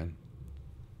president again?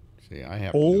 See, I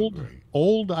have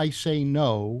old. I say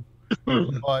no,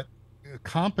 but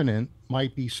competent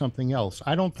might be something else.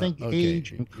 I don't think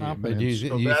age and competence.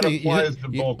 So you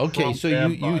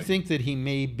think that he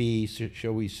may be,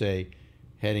 shall we say,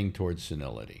 heading towards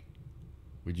senility?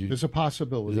 Would you? There's a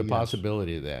possibility. There's a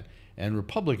possibility of that. And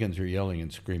Republicans are yelling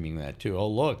and screaming that too. Oh,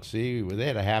 look, see, they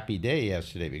had a happy day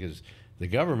yesterday because the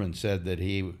government said that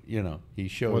he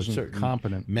showed a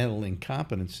certain mental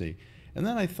incompetency. And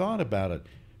then I thought about it.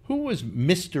 Who was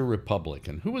Mr.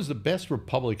 Republican? Who was the best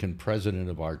Republican president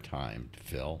of our time,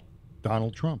 Phil?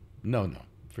 Donald Trump. No.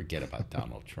 Forget about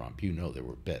Donald Trump. You know there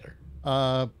were better.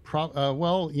 Well,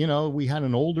 we had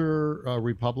an older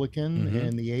Republican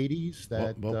in the 80s.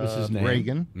 What was his name?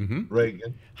 Reagan. Mm-hmm.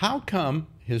 Reagan. How come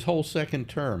his whole second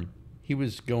term he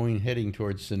was heading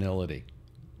towards senility?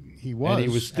 He was. And he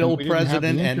was still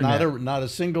president, and not a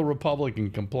single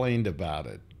Republican complained about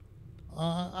it.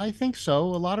 I think so.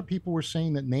 A lot of people were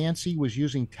saying that Nancy was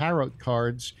using tarot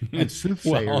cards and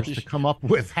soothsayers to come up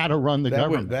with how to run the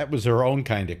government. That was her own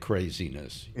kind of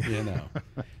craziness,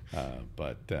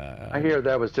 But I hear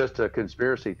that was just a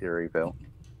conspiracy theory, Bill.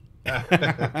 Oh,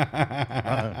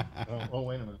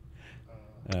 wait a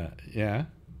minute. Yeah.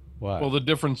 What? Well, the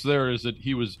difference there is that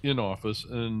he was in office,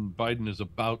 and Biden is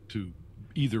about to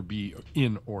either be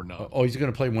in or not. Oh, he's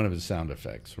going to play one of his sound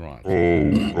effects, right? Oh,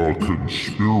 a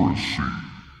conspiracy.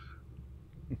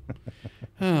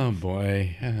 Oh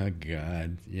boy, oh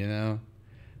God,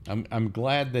 I'm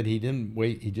glad that he didn't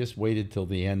wait. He just waited till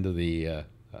the end of the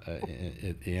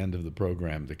at the end of the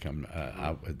program to come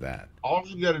out with that. All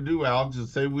you got to do, Alex,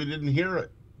 is say we didn't hear it.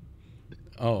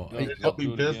 We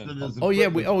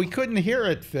couldn't hear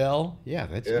it, Phil. Yeah,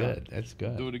 that's good. That's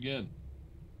good. Do it again.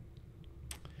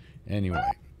 Anyway,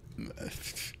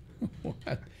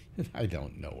 what? I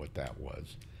don't know what that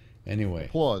was. Anyway,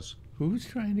 applause. Who's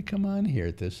trying to come on here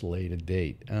at this late a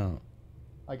date? Oh,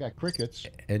 I got crickets.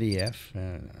 Eddie F.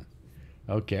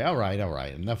 Okay, all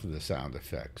right. Enough of the sound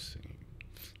effects.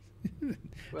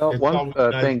 Well, one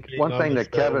thing that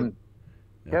Kevin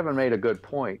made a good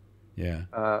point. Yeah.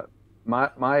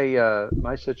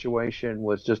 My situation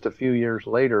was just a few years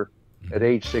later. At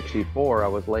age 64, I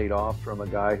was laid off from a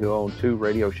guy who owned 2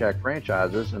 Radio Shack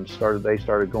franchises, and they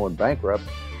started going bankrupt.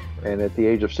 And at the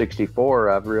age of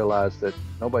 64, I've realized that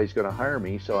nobody's going to hire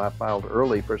me, so I filed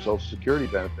early for Social Security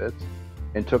benefits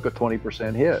and took a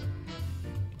 20% hit.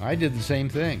 I did the same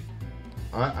thing.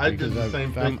 I did the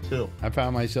same thing too. I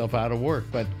found myself out of work,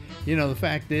 but the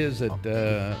fact is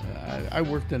that I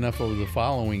worked enough over the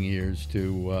following years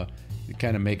to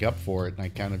kind of make up for it, and I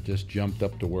kind of just jumped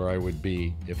up to where I would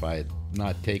be if I had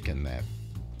not taken that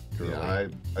early. Yeah,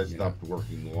 I stopped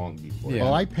working long before. Yeah.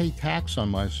 Well, I pay tax on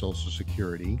my Social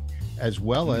Security, as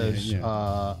well as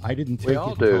I didn't take it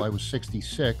until I was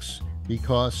 66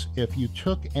 because if you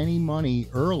took any money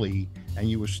early and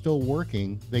you were still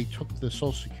working, they took the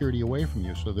Social Security away from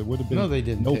you. So there would have been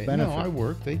no benefit. No, I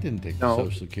worked. They didn't take the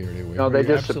Social Security away. No, they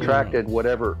just subtracted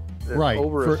whatever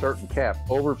over a certain cap,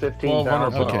 over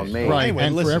 $15,000 on me. Right, anyway,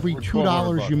 and listen, for every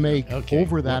 $2 you make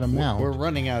over that amount, we're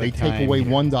running out of they time. take away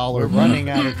here. $1. We're running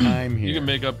out of time here. You can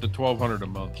make up to $1,200 a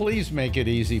month. Please make it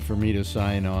easy for me to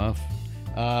sign off.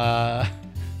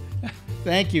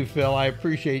 Thank you, Phil. I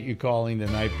appreciate you calling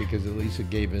tonight because at least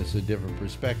it gave us a different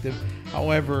perspective.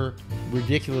 However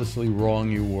ridiculously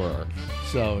wrong you were.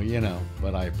 So,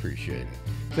 but I appreciate it.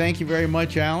 Thank you very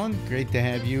much, Alan. Great to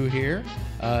have you here.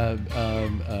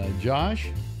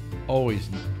 Josh, always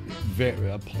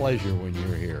a pleasure when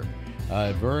you're here.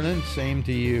 Vernon, same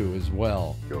to you as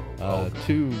well.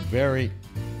 Two very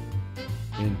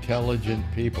intelligent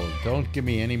people. Don't give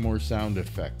me any more sound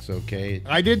effects, okay?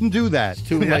 I didn't do that. It's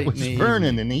too late. That was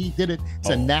Vernon, and he did it. It's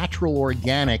a natural,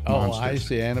 organic monster. Oh, I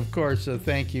see. And of course,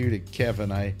 thank you to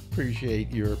Kevin. I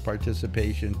appreciate your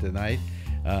participation tonight.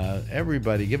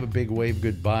 Everybody, give a big wave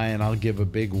goodbye, and I'll give a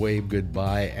big wave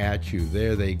goodbye at you.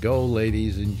 There they go,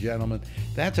 ladies and gentlemen.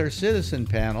 That's our citizen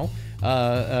panel.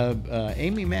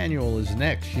 Amy Manuel is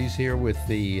next. She's here with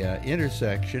the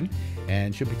Intersection,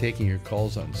 and she'll be taking your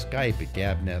calls on Skype at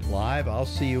GabNet Live. I'll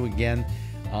see you again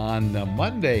on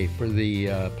Monday for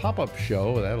the pop-up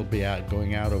show. That'll be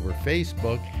going out over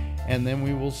Facebook, and then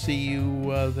we will see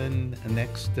you then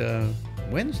next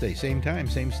Wednesday, same time,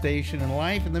 same station in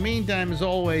life. In the meantime, as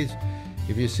always,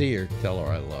 if you see her, tell her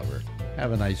I love her.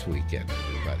 Have a nice weekend,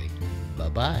 everybody.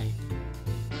 Bye-bye.